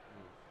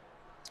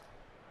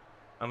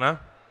 Anna?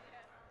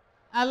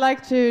 I'd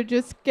like to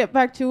just get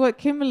back to what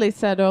Kimberly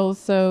said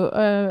also,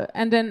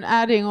 and then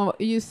adding on what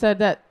you said,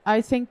 that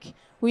I think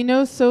we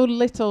know so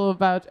little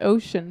about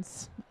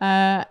oceans.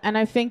 And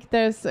I think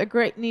there's a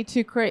great need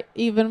to create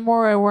even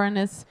more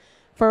awareness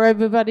for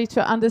everybody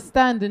to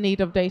understand the need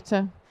of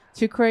data,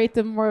 to create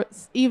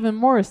even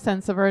more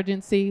sense of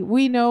urgency.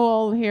 We know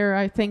all here,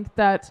 I think,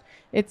 that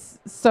it's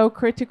so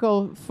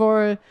critical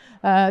for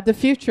the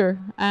future,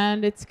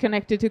 and it's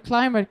connected to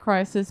climate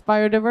crisis,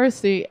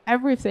 biodiversity,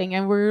 everything,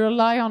 and we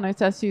rely on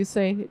it, as you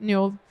say,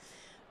 Njål.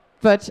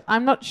 But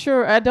I'm not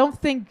sure, I don't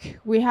think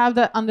we have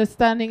that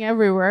understanding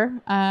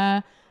everywhere.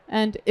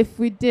 And if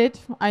we did,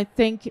 I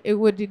think it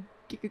would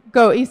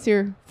go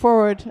easier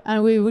forward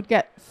and we would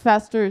get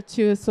faster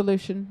to a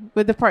solution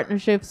with the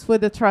partnerships,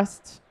 with the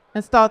trust,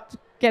 and start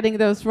getting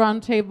those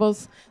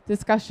roundtables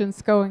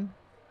discussions going.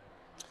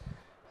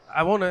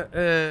 I want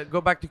to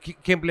go back to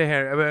Kimberly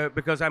here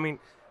because, I mean,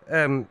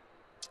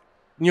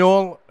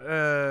 Njål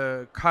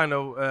kind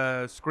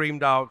of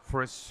screamed out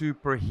for a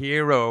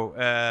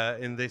superhero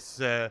in this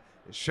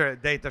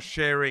data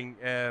sharing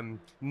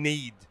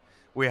need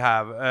we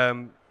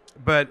have.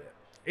 But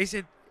is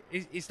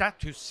that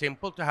too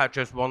simple to have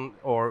just one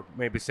or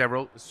maybe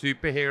several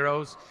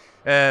superheroes?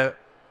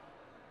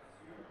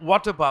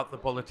 What about the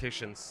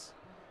politicians?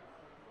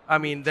 I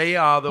mean, they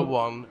are the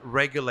one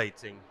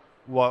regulating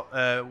what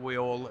we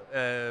all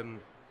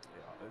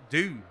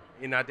do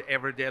in our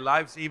everyday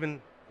lives,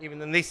 even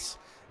in this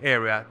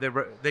area.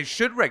 They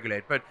should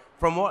regulate, but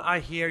from what I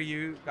hear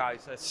you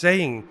guys are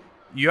saying,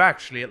 you're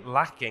actually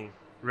lacking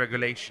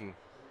regulation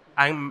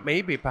and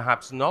maybe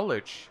perhaps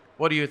knowledge.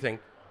 What do you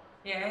think?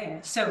 Yeah.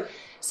 So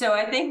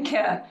I think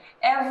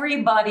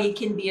everybody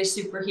can be a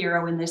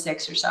superhero in this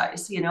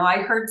exercise. You know,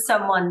 I heard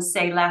someone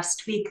say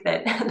last week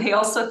that they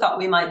also thought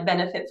we might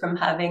benefit from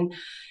having,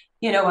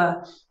 you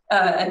know,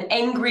 an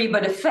angry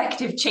but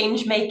effective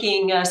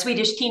change-making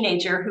Swedish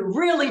teenager who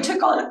really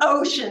took on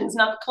oceans,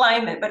 not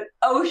climate, but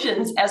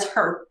oceans as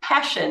her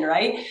passion,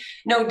 right?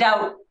 No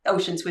doubt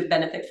oceans would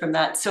benefit from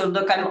that. So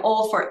look, I'm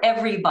all for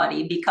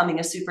everybody becoming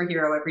a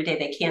superhero every day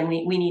they can.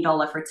 We need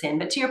all efforts in.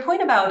 But to your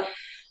point about,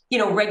 you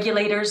know,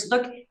 regulators,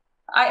 look,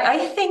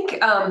 I think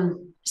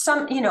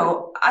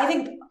I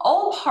think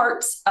all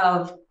parts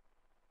of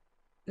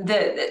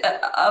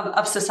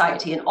of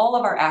society and all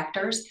of our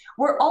actors,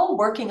 we're all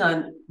working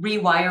on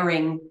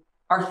rewiring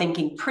our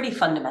thinking pretty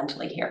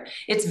fundamentally here.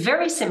 It's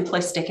very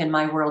simplistic in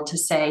my world to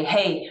say,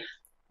 hey,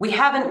 we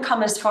haven't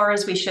come as far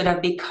as we should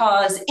have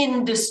because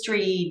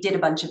industry did a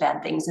bunch of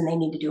bad things and they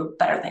need to do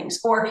better things,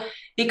 or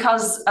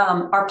because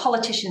our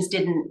politicians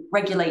didn't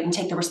regulate and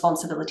take the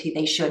responsibility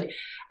they should.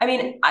 I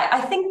mean, I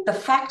think the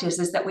fact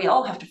is that we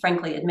all have to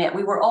frankly admit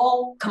we were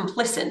all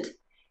complicit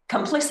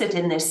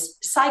in this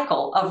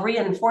cycle of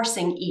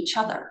reinforcing each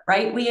other,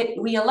 right?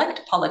 We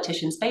elect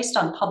politicians based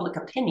on public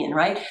opinion,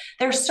 right?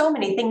 There's so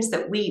many things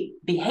that we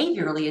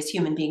behaviorally as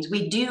human beings,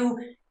 we do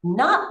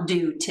not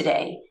do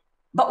today,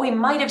 but we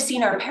might have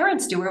seen our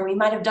parents do, or we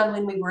might have done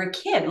when we were a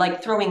kid,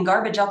 like throwing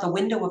garbage out the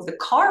window of the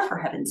car, for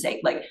heaven's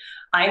sake. Like,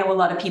 I know a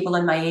lot of people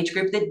in my age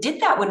group that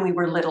did that when we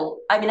were little.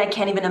 I mean, I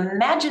can't even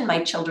imagine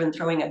my children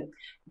throwing a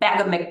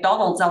bag of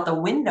McDonald's out the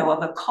window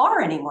of a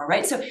car anymore,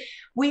 right? So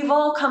we've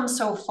all come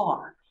so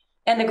far.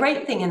 And the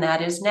great thing in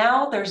that is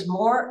now there's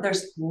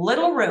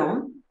little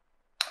room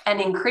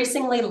and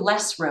increasingly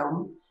less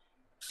room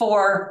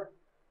for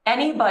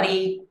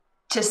anybody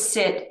to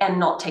sit and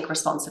not take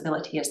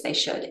responsibility as they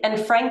should. And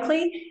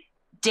frankly,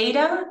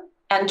 data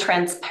and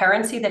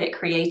transparency that it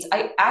creates,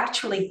 I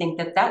actually think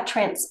that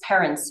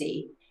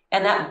transparency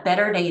and that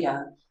better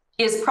data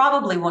is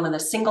probably one of the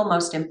single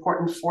most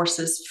important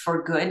forces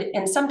for good.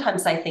 And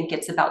sometimes I think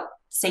it's about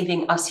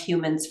saving us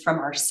humans from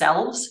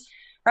ourselves,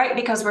 right?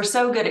 Because we're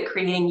so good at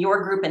creating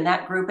your group and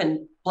that group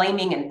and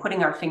blaming and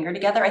putting our finger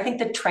together. I think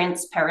the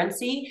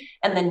transparency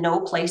and the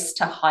no place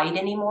to hide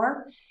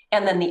anymore,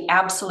 and then the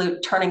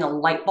absolute turning a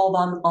light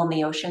bulb on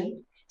the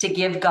ocean to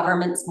give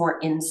governments more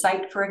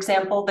insight, for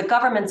example. The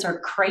governments are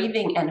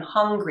craving and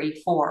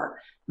hungry for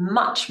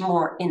much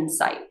more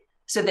insight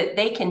so that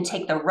they can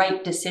take the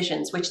right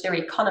decisions, which their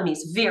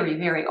economies very,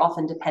 very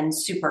often depend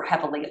super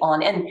heavily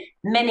on. And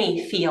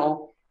many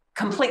feel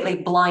completely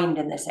blind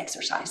in this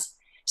exercise.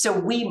 So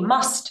we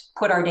must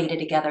put our data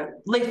together,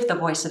 lift the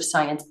voice of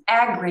science,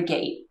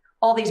 aggregate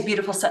all these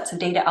beautiful sets of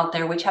data out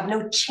there, which have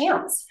no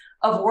chance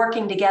of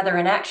working together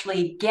and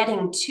actually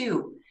getting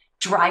to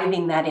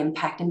driving that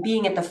impact and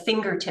being at the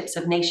fingertips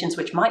of nations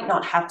which might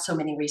not have so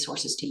many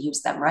resources to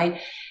use them, right?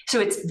 So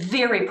it's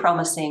very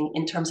promising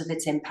in terms of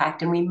its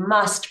impact, and we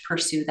must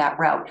pursue that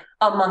route,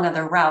 among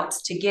other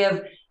routes, to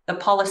give the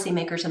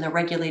policymakers and the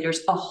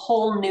regulators a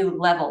whole new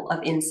level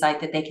of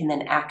insight that they can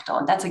then act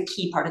on. That's a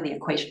key part of the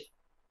equation.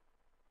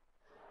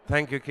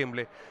 Thank you,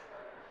 Kimberly.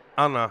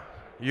 Anna,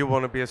 you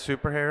want to be a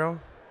superhero?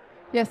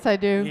 Yes, I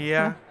do.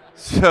 Yeah.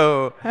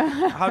 So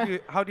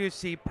how do you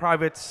see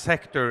private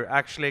sector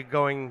actually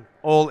going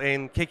all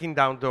in, kicking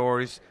down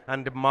doors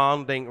and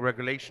demanding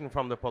regulation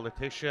from the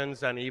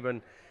politicians and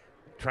even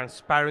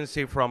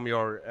transparency from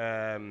your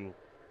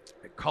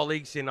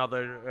colleagues in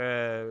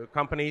other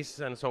companies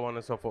and so on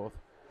and so forth?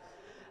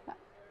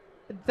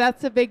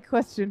 That's a big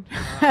question.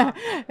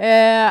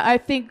 I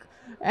think,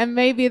 and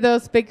maybe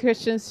those big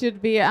questions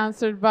should be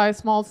answered by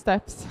small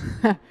steps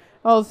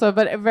also,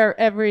 but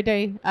every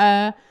day.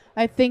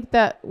 I think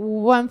that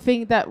one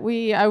thing that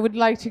I would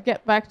like to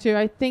get back to,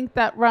 I think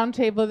that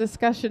roundtable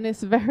discussion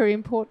is very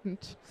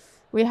important.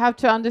 We have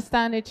to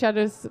understand each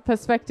other's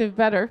perspective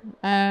better.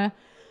 And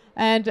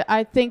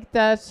I think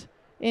that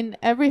in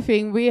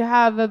everything, we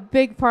have a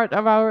big part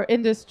of our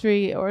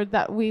industry or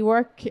that we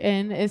work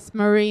in is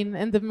marine,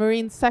 in the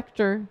marine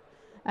sector.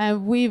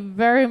 And we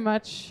very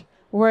much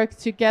work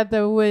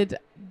together with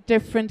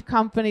different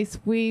companies.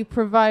 We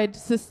provide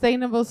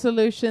sustainable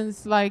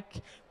solutions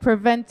like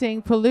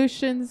preventing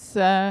pollutions.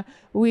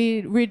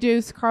 We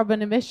reduce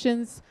carbon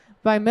emissions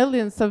by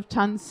millions of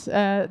tons.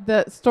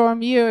 The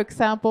Storm U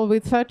example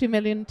with 30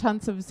 million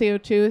tons of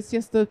CO2 is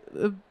just a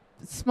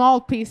small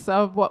piece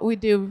of what we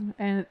do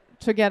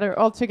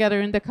all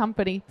together in the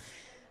company.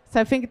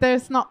 So I think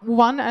there's not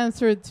one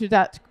answer to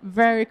that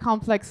very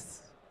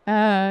complex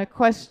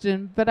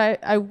question, but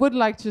I would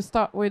like to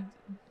start with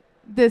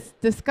this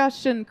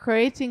discussion,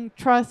 creating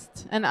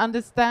trust and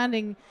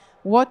understanding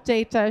what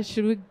data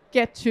should we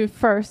get to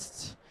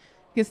first,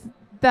 because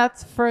that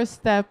first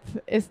step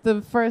is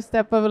the first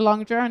step of a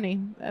long journey,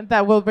 and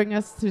that will bring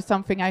us to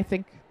something, I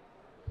think.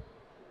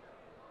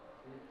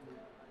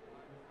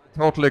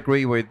 Totally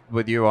agree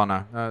with you,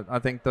 Anna. I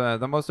think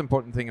the most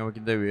important thing we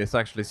can do is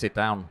actually sit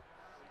down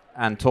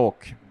and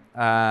talk.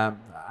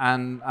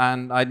 And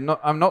I'm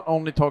not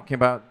only talking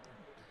about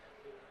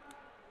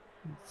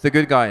the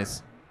good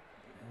guys.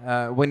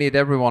 We need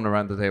everyone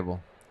around the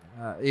table,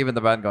 even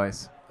the bad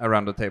guys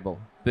around the table.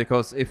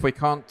 Because if we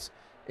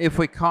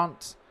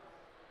can't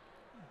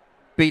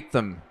beat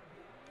them,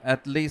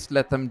 at least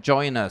let them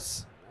join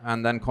us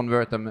and then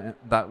convert them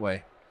that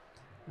way.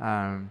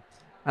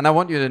 And I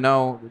want you to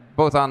know,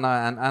 both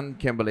Anna and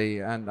Kimberly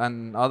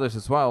and others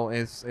as well,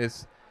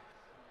 is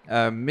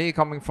me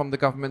coming from the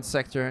government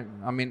sector.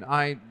 I mean,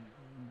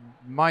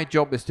 my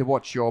job is to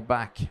watch your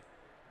back,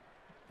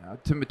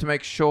 to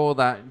make sure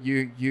that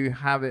you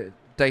have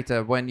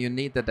data when you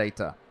need the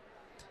data,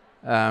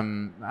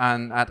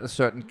 and at a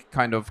certain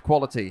kind of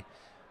quality.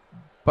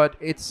 But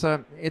it's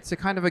a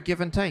kind of a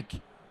give and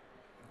take.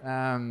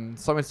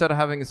 So instead of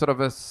having sort of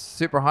a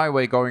super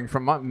highway going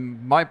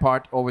from my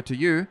part over to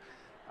you,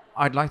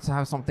 I'd like to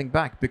have something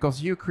back,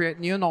 because you create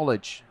new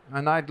knowledge,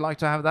 and I'd like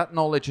to have that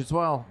knowledge as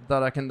well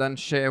that I can then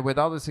share with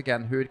others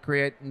again, who would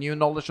create new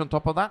knowledge on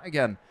top of that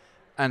again,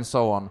 and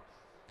so on.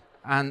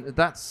 And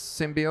that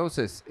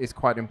symbiosis is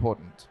quite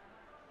important.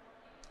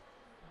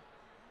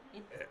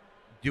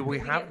 Do we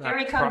have that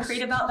very trust?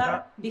 concrete about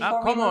that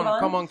before we move on?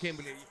 Come on,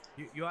 Kimberly.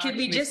 You're Could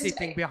we actually just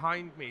sitting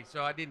behind me,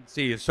 so I didn't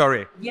see you.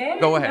 Sorry. Yeah,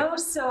 Go ahead. no,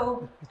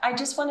 so I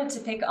just wanted to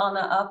pick Anna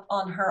up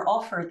on her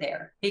offer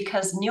there,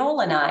 because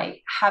Njål and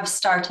I have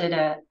started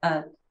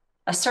a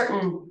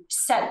certain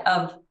set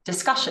of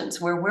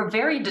discussions where we're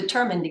very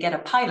determined to get a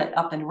pilot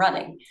up and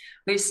running.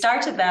 We've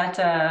started that,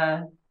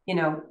 our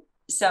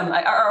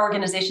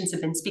organizations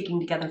have been speaking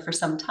together for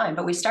some time,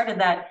 but we started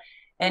that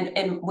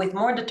and with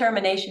more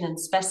determination and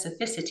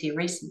specificity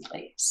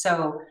recently.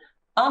 So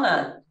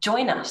Anna,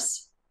 join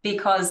us,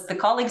 because the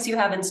colleagues you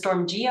have in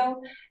Storm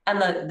Geo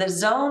and the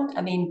zone,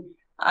 I mean,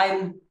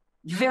 I'm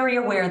very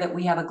aware that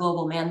we have a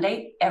global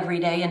mandate every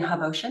day in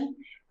Hub Ocean,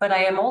 but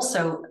I am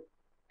also,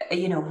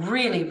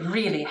 really,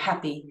 really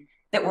happy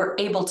that we're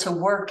able to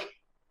work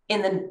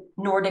in the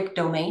Nordic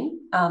domain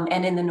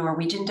and in the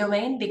Norwegian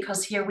domain,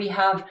 because here we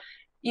have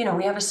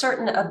a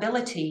certain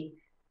ability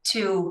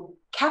to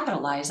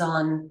capitalize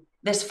on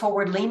this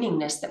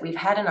forward-leaningness that we've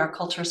had in our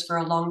cultures for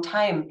a long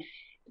time.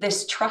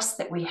 This trust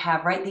that we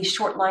have, right? These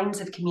short lines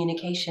of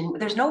communication.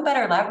 There's no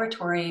better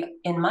laboratory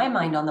in my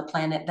mind on the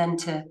planet than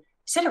to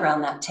sit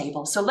around that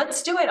table. So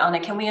let's do it,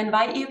 Anna. Can we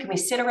invite you? Can we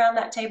sit around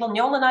that table?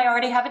 Njål and I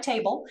already have a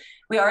table.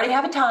 We already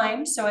have a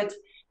time. So it's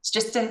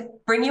just to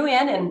bring you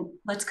in, and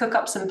let's cook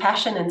up some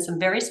passion and some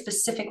very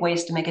specific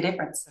ways to make a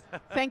difference.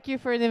 Thank you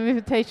for the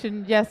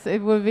invitation. Yes,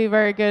 it will be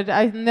very good.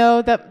 I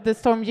know that the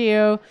Storm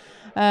Geo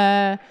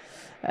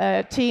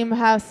team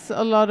has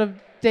a lot of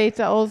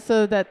data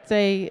also that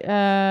they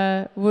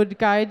would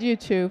guide you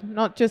to,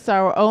 not just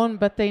our own,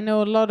 but they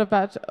know a lot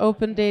about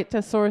open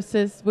data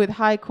sources with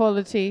high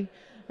quality,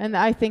 and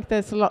I think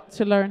there's a lot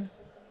to learn.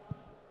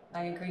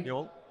 I agree.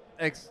 Njål?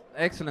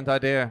 Excellent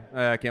idea,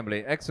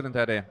 Kimberly. Excellent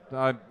idea.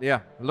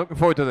 Yeah, looking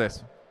forward to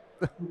this.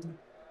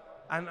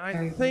 And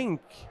I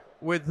think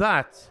with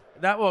that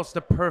was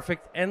the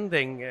perfect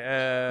ending,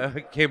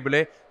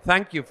 Kimberly.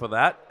 Thank you for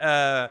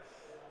that.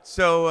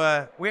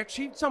 So we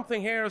achieved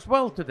something here as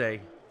well today.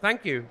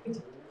 Thank you.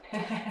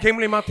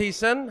 Kimberly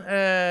Mathisen,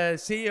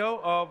 CEO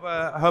of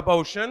Hub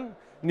Ocean.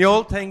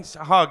 Njål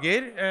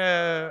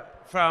Tengs-Hagir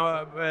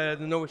from the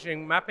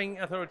Norwegian Mapping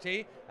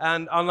Authority.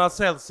 And Anna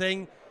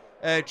Celsing,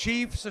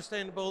 Chief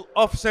Sustainable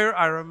Officer.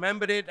 I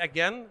remembered it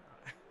again.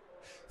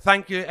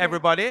 Thank you,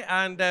 everybody.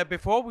 And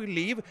before we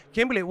leave,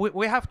 Kimberly,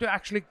 we have to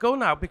actually go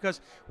now,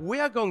 because we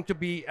are going to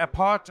be a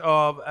part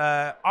of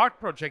art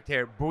project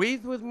here,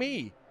 Breathe With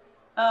Me.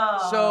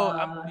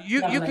 So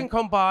you can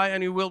come by,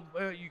 and you will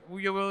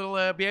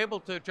be able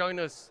to join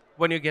us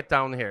when you get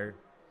down here.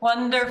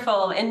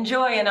 Wonderful.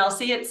 Enjoy, and I'll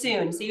see it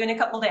soon. See you in a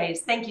couple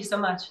days. Thank you so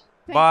much.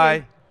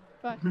 Bye.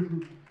 Bye.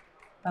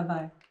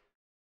 Bye-bye.